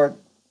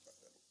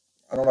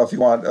 I don't know if you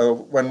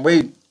want, when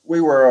we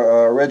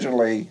were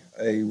originally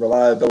a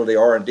reliability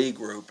R&D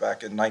group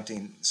back in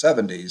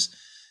 1970s,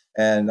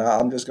 and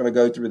I'm just going to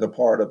go through the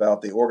part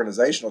about the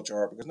organizational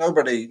chart, because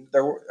nobody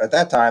there at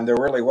that time, there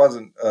really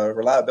wasn't,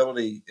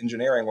 reliability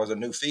engineering was a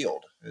new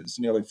field. It's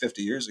nearly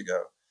 50 years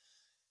ago.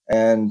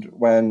 And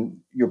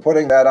when you're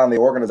putting that on the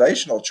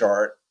organizational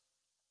chart,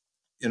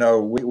 you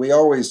know, we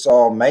always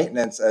saw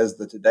maintenance as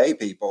the today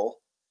people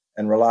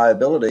and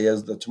reliability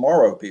as the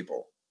tomorrow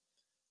people.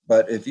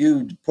 But if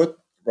you put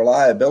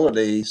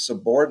reliability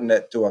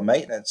subordinate to a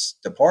maintenance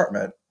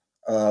department,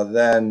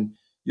 then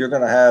you're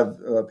going to have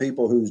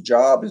people whose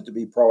job is to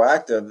be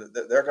proactive.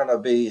 They're going to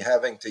be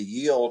having to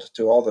yield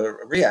to all the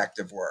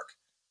reactive work,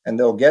 and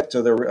they'll get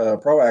to the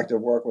proactive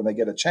work when they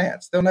get a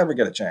chance. They'll never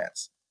get a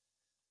chance.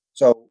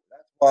 So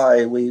that's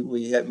why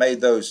we had made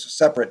those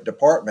separate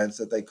departments,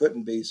 that they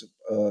couldn't be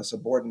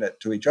subordinate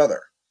to each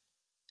other.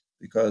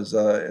 Because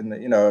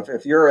you know,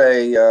 if you're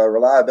a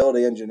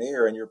reliability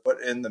engineer and you're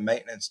put in the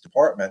maintenance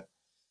department,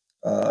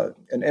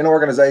 and in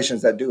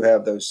organizations that do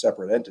have those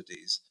separate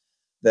entities,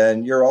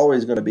 then you're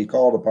always going to be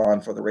called upon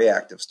for the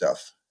reactive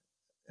stuff,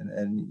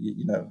 and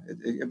you know,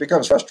 it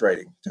becomes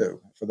frustrating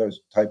too for those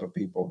type of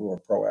people who are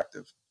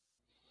proactive.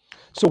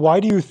 So why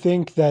do you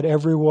think that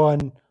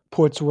everyone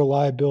puts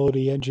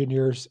reliability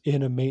engineers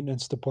in a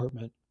maintenance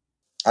department?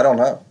 I don't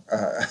know.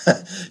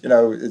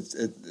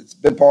 It's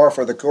been par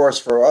for the course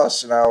for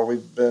us. Now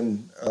we've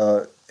been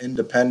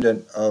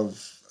independent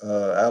of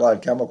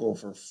Allied Chemical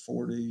for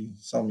 40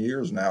 some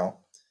years now.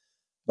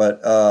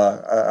 But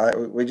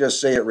we just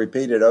see it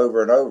repeated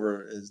over and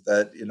over is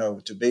that,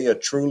 to be a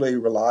truly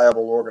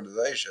reliable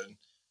organization,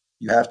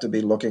 you have to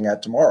be looking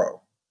at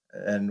tomorrow.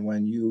 And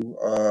when you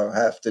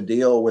have to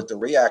deal with the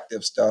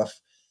reactive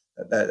stuff,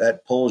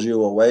 that pulls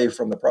you away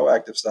from the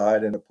proactive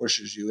side and it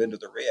pushes you into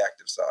the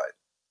reactive side.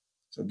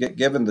 So,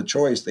 given the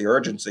choice, the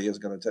urgency of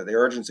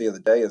the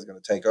day is going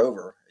to take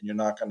over, and you're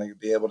not going to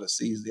be able to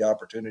seize the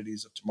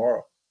opportunities of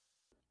tomorrow.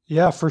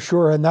 Yeah, for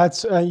sure. And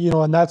that's,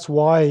 and that's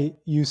why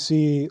you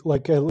see,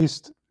 like, at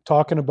least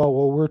talking about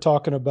what we're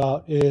talking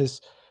about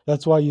is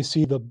that's why you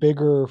see the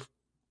bigger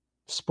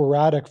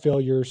sporadic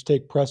failures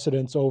take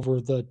precedence over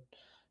the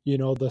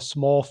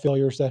small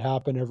failures that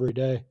happen every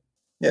day.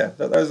 Yeah,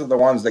 those are the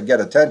ones that get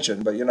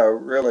attention. But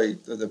really,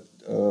 the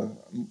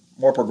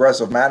more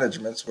progressive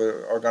managements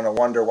are going to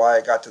wonder why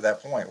it got to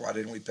that point. Why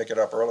didn't we pick it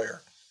up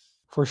earlier?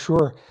 For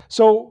sure.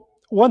 So,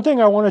 one thing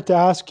I wanted to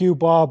ask you,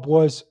 Bob,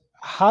 was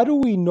how do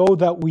we know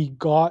that we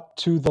got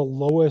to the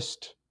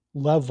lowest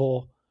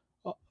level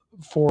uh,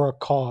 for a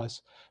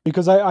cause?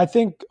 Because I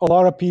think a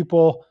lot of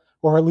people,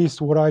 or at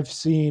least what I've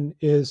seen,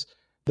 is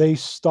they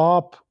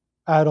stop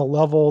at a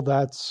level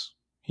that's,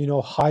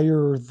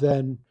 higher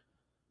than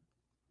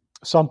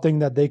something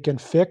that they can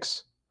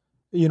fix.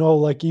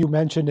 Like you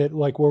mentioned it,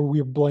 like where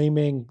we're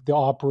blaming the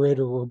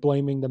operator, we're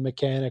blaming the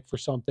mechanic for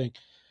something.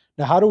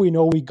 Now, how do we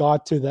know we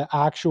got to the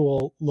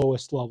actual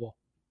lowest level?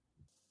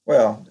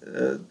 Well,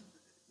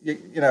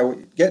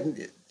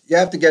 getting you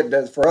have to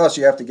get for us.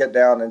 You have to get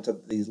down into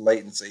these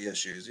latency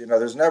issues.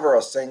 There's never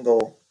a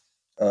single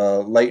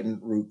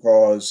latent root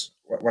cause.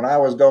 When I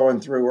was going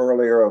through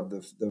earlier of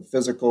the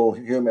physical,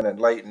 human, and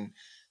latent,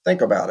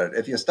 think about it.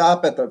 If you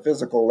stop at the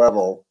physical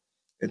level,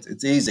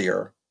 it's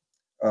easier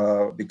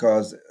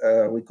because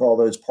we call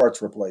those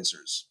parts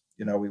replacers.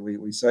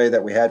 We say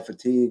that we had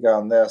fatigue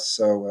on this,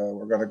 so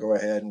we're going to go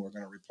ahead and we're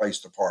going to replace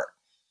the part.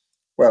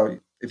 Well,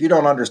 if you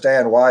don't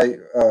understand why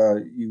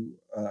you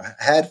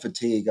had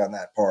fatigue on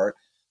that part,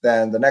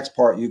 then the next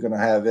part you're going to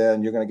have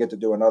you're going to get to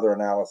do another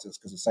analysis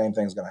because the same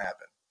thing's going to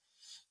happen.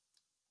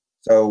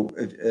 So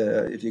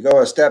if you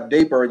go a step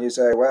deeper and you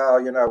say,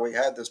 well, we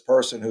had this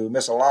person who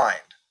misaligned,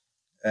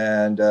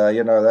 and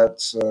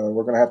that's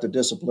we're going to have to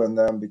discipline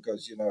them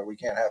because we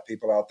can't have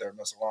people out there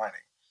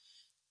misaligning.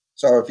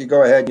 So if you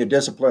go ahead and you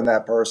discipline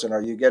that person,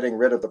 are you getting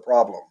rid of the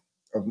problem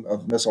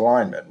of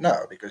misalignment?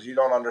 No, because you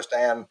don't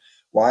understand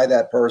why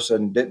that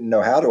person didn't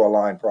know how to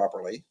align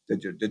properly.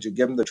 Did you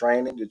give them the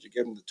training? Did you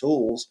give them the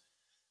tools?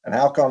 And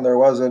how come there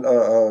wasn't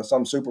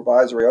some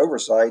supervisory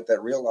oversight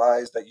that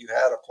realized that you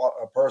had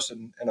a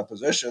person in a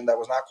position that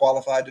was not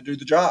qualified to do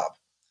the job?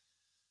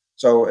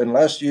 So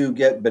unless you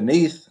get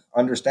beneath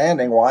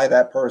understanding why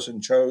that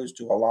person chose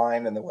to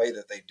align in the way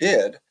that they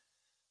did,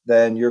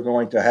 then you're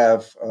going to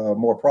have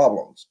more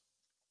problems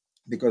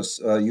because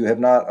you have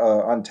not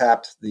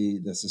untapped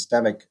the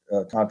systemic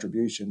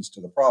contributions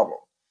to the problem.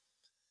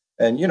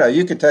 And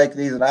you could take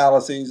these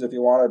analyses if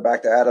you wanted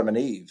back to Adam and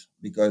Eve,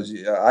 because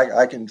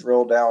I can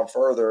drill down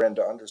further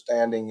into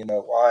understanding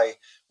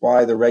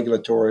why the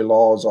regulatory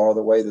laws are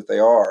the way that they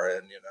are,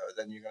 and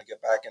then you're going to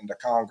get back into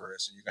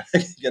Congress, and you're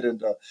going to get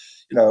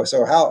into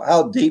so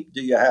how deep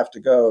do you have to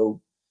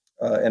go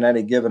in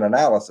any given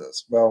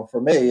analysis? Well,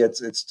 for me,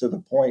 it's to the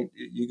point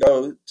you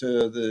go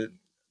to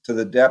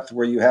the depth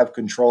where you have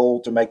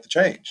control to make the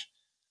change.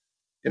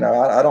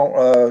 I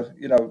don't,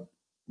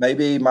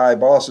 maybe my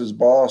boss's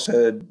boss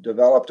had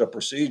developed a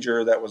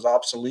procedure that was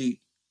obsolete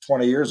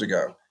 20 years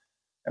ago.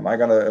 Am I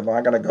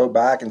gonna go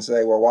back and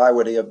say, well, why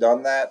would he have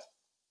done that?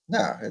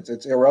 No,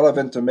 it's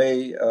irrelevant to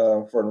me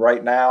for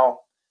right now.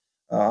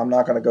 I'm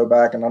not going to go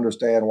back and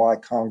understand why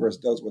Congress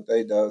does what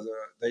they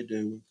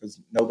do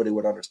because nobody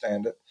would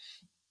understand it.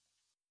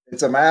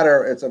 It's a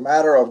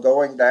matter of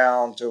going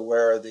down to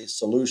where the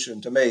solution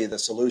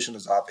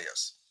is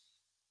obvious,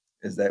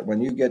 is that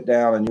when you get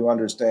down and you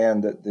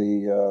understand that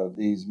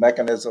these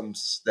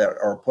mechanisms that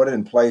are put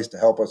in place to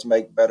help us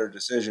make better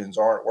decisions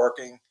aren't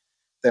working,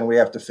 then we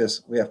have to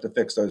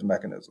fix those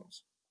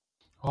mechanisms.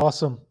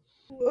 Awesome.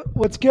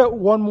 Let's get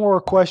one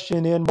more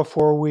question in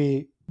before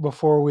we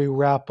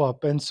wrap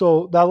up. And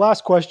so that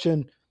last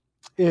question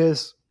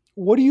is,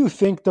 what do you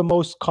think the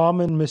most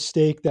common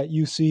mistake that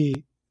you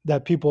see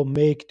that people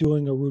make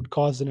doing a root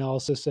cause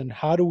analysis, and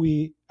how do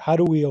we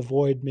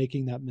avoid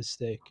making that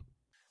mistake?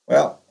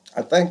 Well,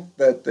 I think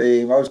that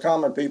the most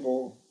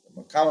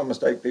common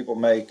mistake people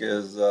make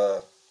is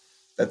that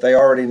they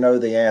already know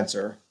the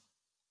answer,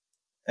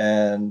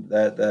 and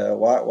that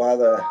why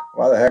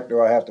the heck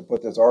do I have to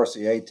put this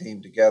RCA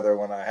team together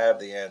when I have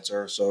the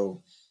answer?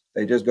 So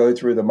they just go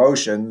through the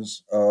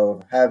motions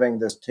of having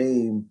this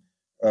team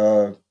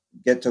uh,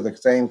 get to the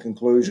same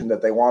conclusion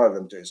that they wanted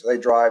them to. So they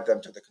drive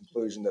them to the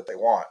conclusion that they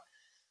want.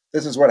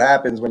 This is what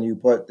happens when you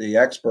put the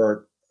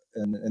expert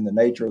in the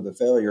nature of the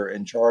failure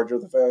in charge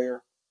of the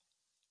failure.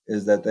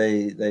 is that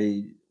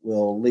they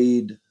will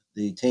lead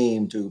the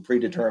team to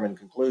predetermined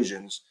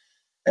conclusions.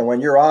 And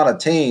when you're on a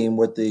team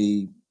with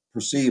the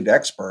perceived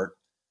expert,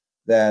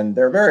 then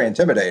they're very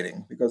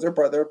intimidating because they're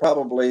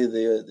probably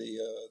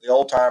the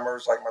old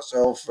timers like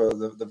myself,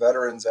 the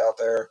veterans out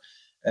there,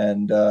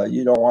 and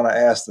you don't want to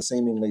ask the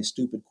seemingly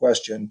stupid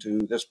question to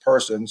this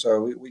person.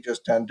 So we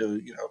just tend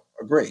to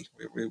agree.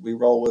 We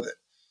roll with it.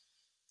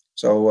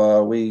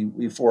 So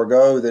we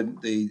forego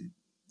the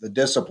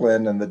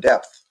discipline and the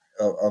depth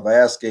of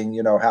asking,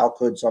 how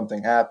could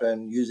something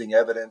happen, using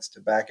evidence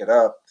to back it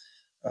up,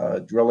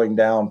 drilling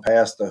down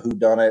past the who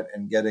done it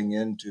and getting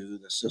into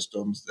the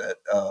systems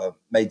that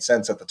made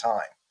sense at the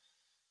time.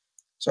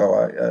 So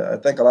I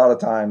think a lot of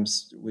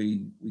times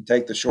we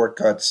take the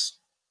shortcuts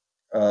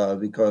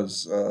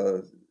because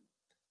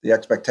the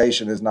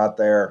expectation is not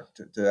there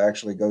to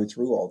actually go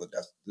through all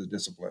the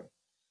discipline.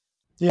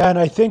 Yeah, and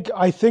I think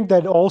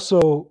that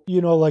also,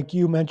 like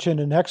you mentioned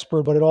an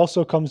expert, but it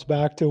also comes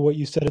back to what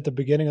you said at the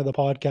beginning of the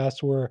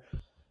podcast where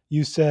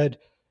you said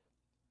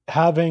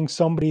having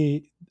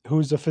somebody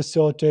who's a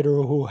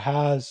facilitator who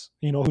has,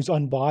 who's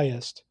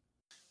unbiased.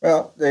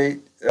 Well,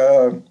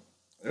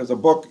 there's a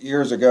book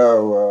years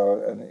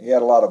ago, and he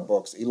had a lot of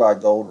books, Eli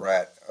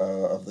Goldratt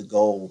of The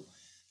Goal.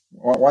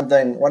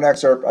 One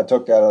excerpt I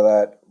took out of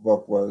that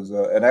book was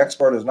an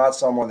expert is not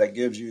someone that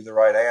gives you the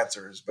right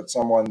answers, but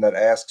someone that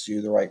asks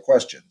you the right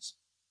questions.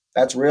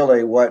 That's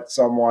really what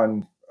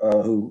someone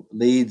who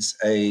leads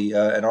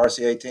an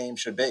RCA team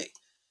should be.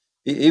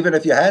 Even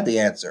if you had the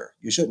answer,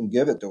 you shouldn't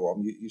give it to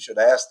them. You should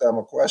ask them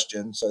a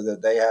question so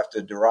that they have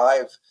to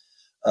derive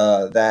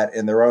that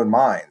in their own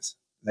minds.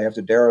 They have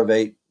to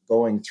derivate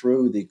going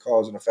through the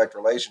cause and effect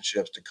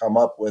relationships to come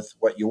up with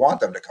what you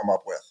want them to come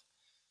up with.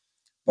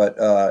 But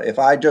if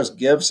I just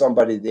give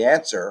somebody the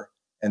answer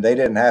and they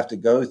didn't have to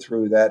go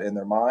through that in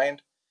their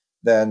mind,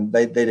 then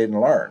they didn't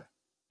learn.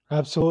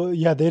 Absolutely.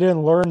 Yeah, they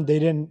didn't learn. They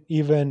didn't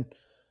even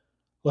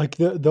like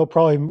they'll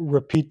probably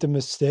repeat the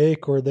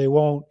mistake, or they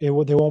won't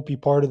be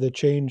part of the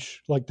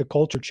change, like the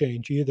culture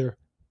change either.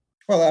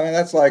 Well, I mean,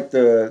 that's like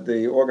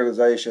the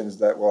organizations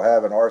that will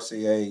have an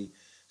RCA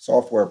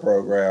software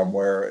program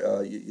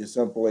where you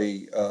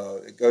simply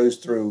it goes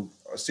through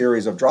a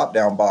series of drop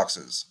down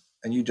boxes,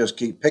 and you just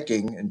keep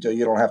picking until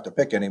you don't have to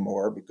pick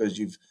anymore because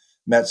you've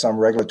met some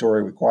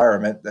regulatory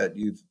requirement that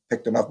you've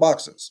picked enough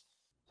boxes.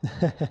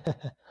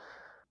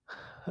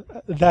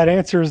 That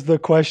answers the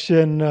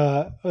question.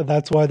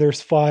 That's why there's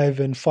five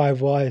and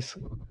five whys.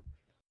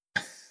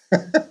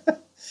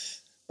 But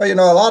a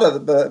lot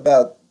of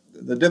about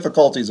the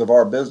difficulties of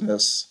our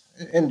business,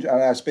 and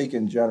I speak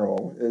in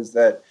general, is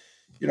that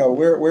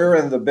we're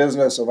in the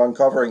business of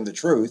uncovering the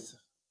truth,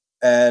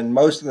 and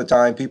most of the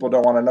time people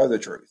don't want to know the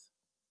truth.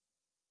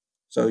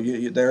 So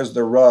there's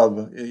the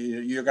rub.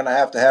 You're going to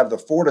have the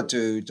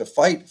fortitude to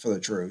fight for the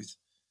truth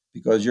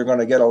because you're going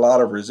to get a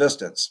lot of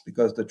resistance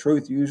because the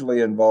truth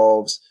usually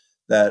involves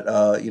that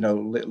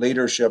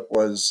leadership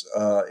was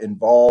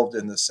involved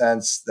in the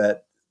sense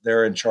that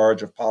they're in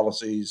charge of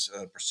policies,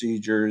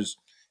 procedures,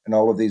 and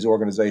all of these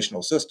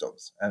organizational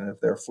systems. And if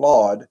they're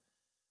flawed,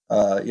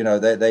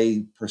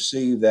 they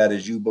perceive that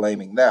as you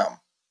blaming them.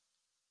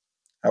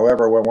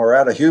 However, when we're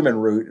at a human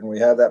root and we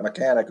have that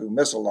mechanic who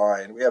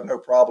misaligned, we have no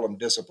problem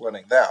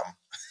disciplining them.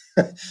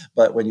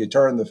 But when you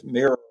turn the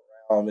mirror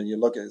around and you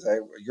look at it and say,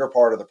 you're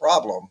part of the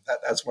problem,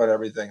 that's when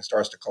everything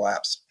starts to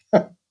collapse.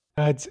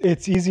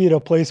 It's easy to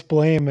place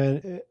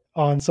blame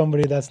on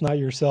somebody that's not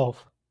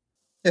yourself.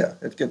 Yeah,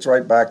 it gets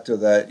right back to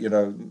that,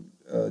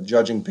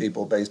 judging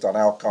people based on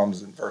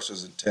outcomes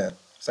versus intent.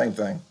 Same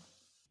thing.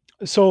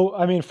 So,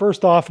 I mean,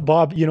 first off,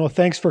 Bob,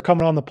 thanks for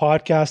coming on the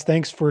podcast.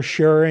 Thanks for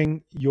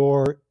sharing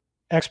your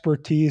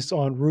expertise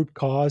on root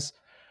cause.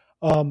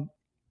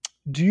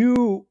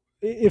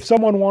 If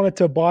someone wanted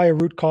to buy a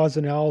root cause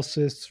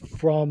analysis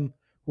from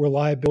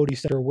Reliability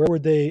Center,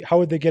 how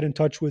would they get in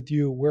touch with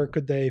you? Where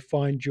could they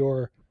find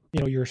your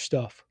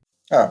stuff?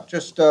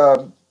 Just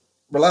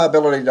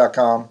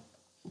reliability.com.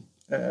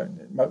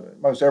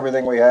 Most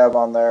everything we have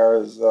on there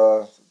is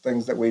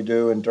things that we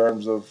do in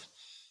terms of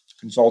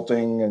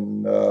consulting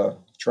and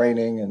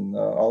training and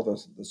all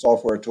the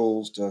software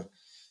tools to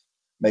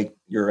make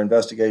your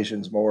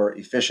investigations more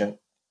efficient.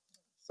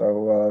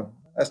 So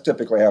that's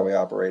typically how we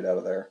operate out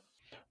of there.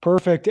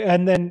 Perfect.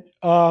 And then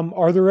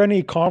are there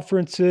any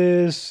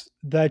conferences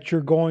that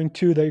you're going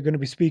to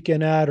be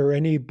speaking at, or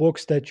any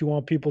books that you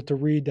want people to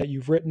read that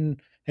you've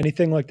written,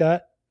 anything like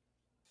that?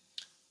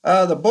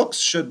 The books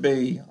should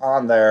be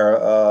on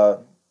there.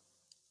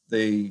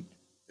 The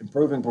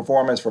Improving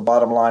Performance for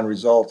Bottom Line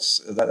Results,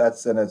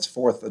 that's in its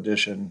 4th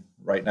edition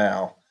right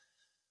now.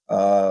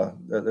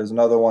 There's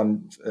another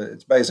one.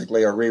 It's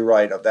basically a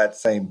rewrite of that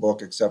same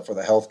book, except for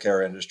the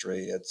healthcare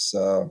industry. It's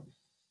the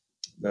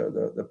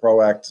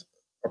PROACT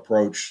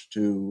approach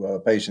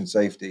to patient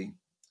safety.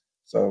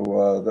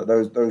 So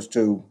those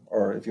two,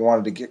 or if you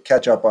wanted to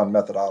catch up on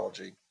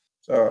methodology.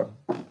 So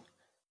other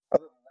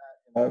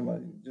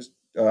than that,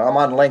 I'm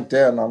on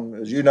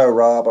LinkedIn. As you know,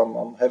 Rob,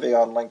 I'm heavy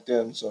on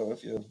LinkedIn. So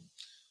if you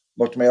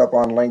looked me up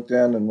on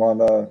LinkedIn and want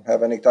to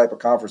have any type of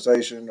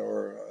conversation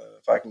or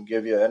if I can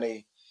give you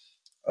any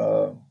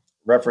uh,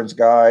 reference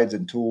guides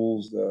and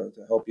tools to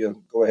help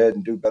you go ahead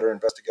and do better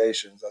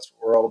investigations, that's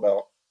what we're all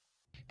about.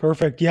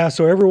 Perfect. Yeah.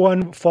 So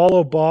everyone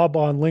follow Bob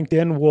on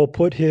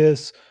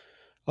LinkedIn.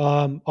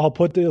 I'll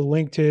put the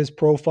link to his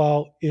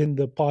profile in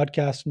the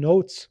podcast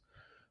notes.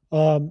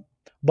 Um,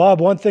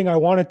 Bob, one thing I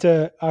want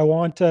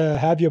to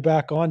have you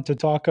back on to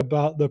talk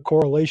about the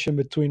correlation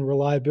between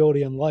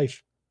reliability and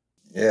life.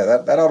 Yeah,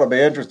 that ought to be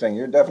interesting.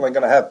 You're definitely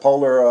going to have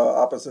polar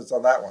opposites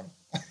on that one.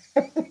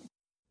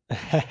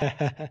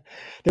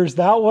 There's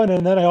that one.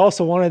 And then I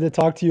also wanted to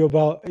talk to you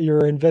about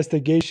your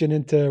investigation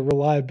into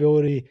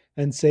reliability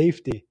and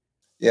safety.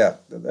 Yeah,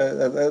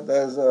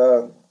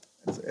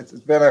 it's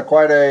been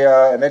quite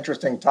an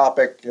interesting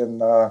topic,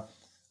 and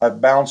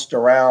I've bounced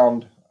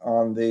around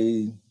on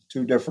the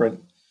two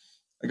different.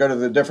 I go to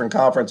the different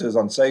conferences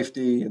on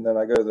safety, and then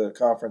I go to the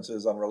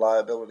conferences on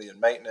reliability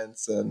and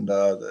maintenance, and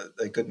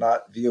they could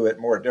not view it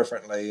more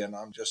differently. And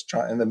I'm just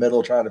trying in the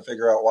middle, trying to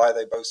figure out why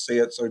they both see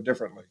it so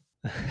differently.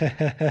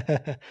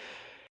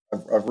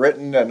 I've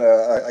written, and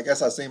I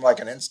guess I seem like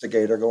an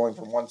instigator going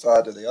from one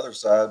side to the other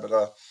side,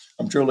 but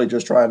I'm truly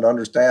just trying to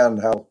understand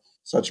how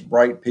such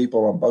bright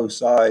people on both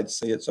sides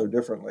see it so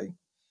differently.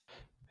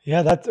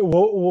 Yeah,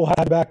 we'll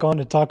have you back on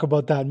to talk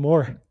about that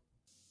more.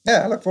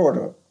 Yeah, I look forward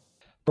to it.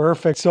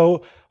 Perfect.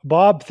 So,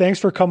 Bob, thanks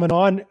for coming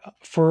on.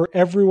 For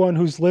everyone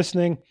who's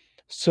listening,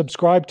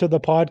 subscribe to the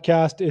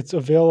podcast. It's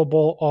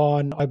available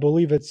on, I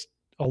believe it's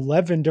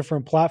 11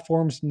 different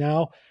platforms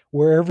now.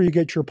 Wherever you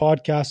get your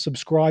podcast,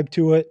 subscribe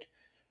to it.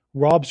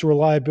 Rob's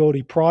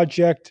Reliability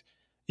Project.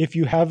 If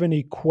you have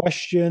any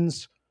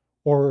questions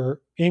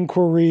or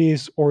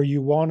inquiries, or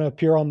you want to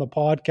appear on the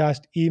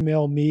podcast,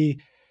 email me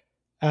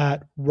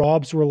at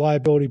Rob's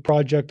Reliability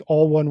Project,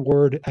 all one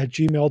word, at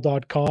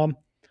gmail.com.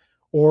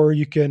 Or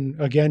you can,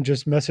 again,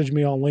 just message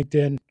me on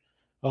LinkedIn.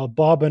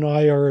 Bob and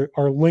I are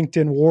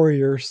LinkedIn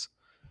warriors,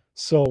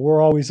 so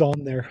we're always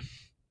on there.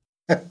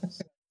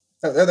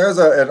 There's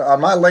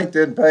on my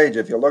LinkedIn page.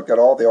 If you look at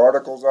all the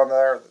articles on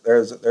there,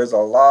 there's a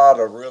lot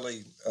of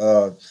really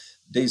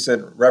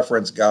decent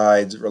reference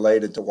guides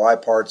related to why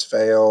parts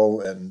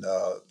fail, and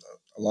a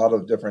lot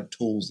of different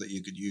tools that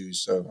you could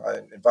use. So I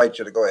invite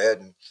you to go ahead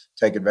and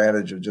take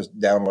advantage of just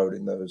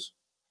downloading those.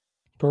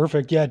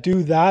 Perfect. Yeah,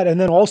 do that. And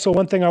then also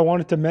one thing I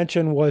wanted to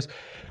mention was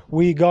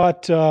I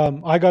got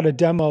a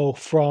demo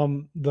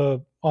from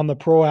on the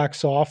ProAct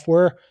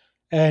software,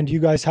 and you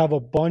guys have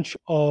a bunch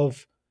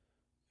of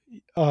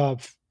uh,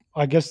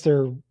 I guess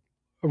they're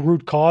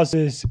root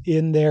causes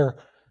in there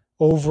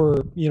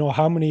over,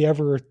 how many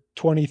ever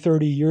 20,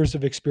 30 years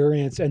of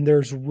experience. And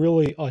there's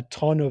really a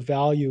ton of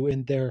value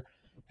in there.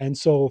 And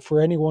so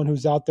for anyone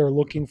who's out there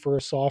looking for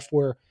a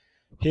software,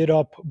 hit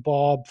up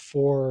Bob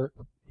for,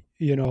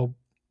 you know,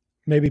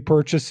 maybe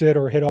purchase it,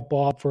 or hit up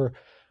Bob for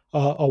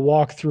a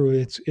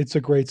walkthrough. It's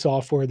a great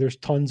software. There's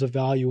tons of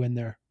value in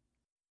there.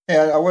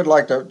 Yeah, I would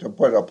like to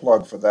put a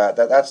plug for that.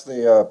 That's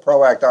the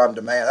ProAct on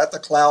Demand. That's a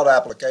cloud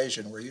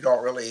application where you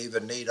don't really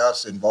even need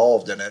us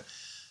involved in it.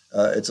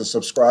 It's a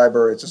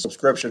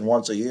subscription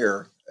once a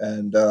year,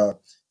 and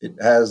it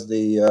has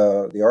the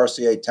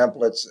RCA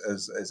templates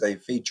as a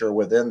feature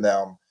within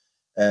them.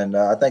 And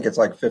I think it's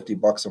like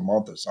 $50 a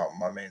month or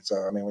something.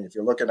 If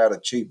you're looking at a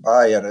cheap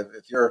buy-in,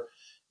 if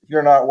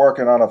you're not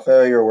working on a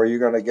failure where you're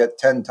going to get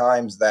 10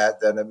 times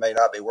that, then it may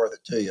not be worth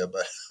it to you.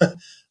 But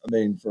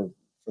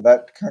for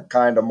that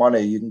kind of money,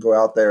 you can go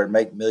out there and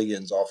make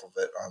millions off of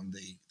it on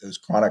those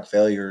chronic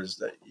failures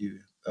that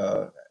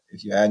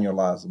if you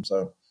annualize them.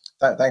 So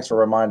thanks for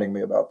reminding me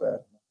about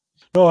that.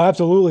 No,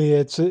 absolutely.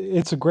 It's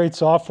a great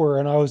software,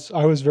 and I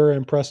was very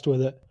impressed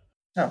with it.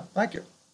 Yeah, thank you.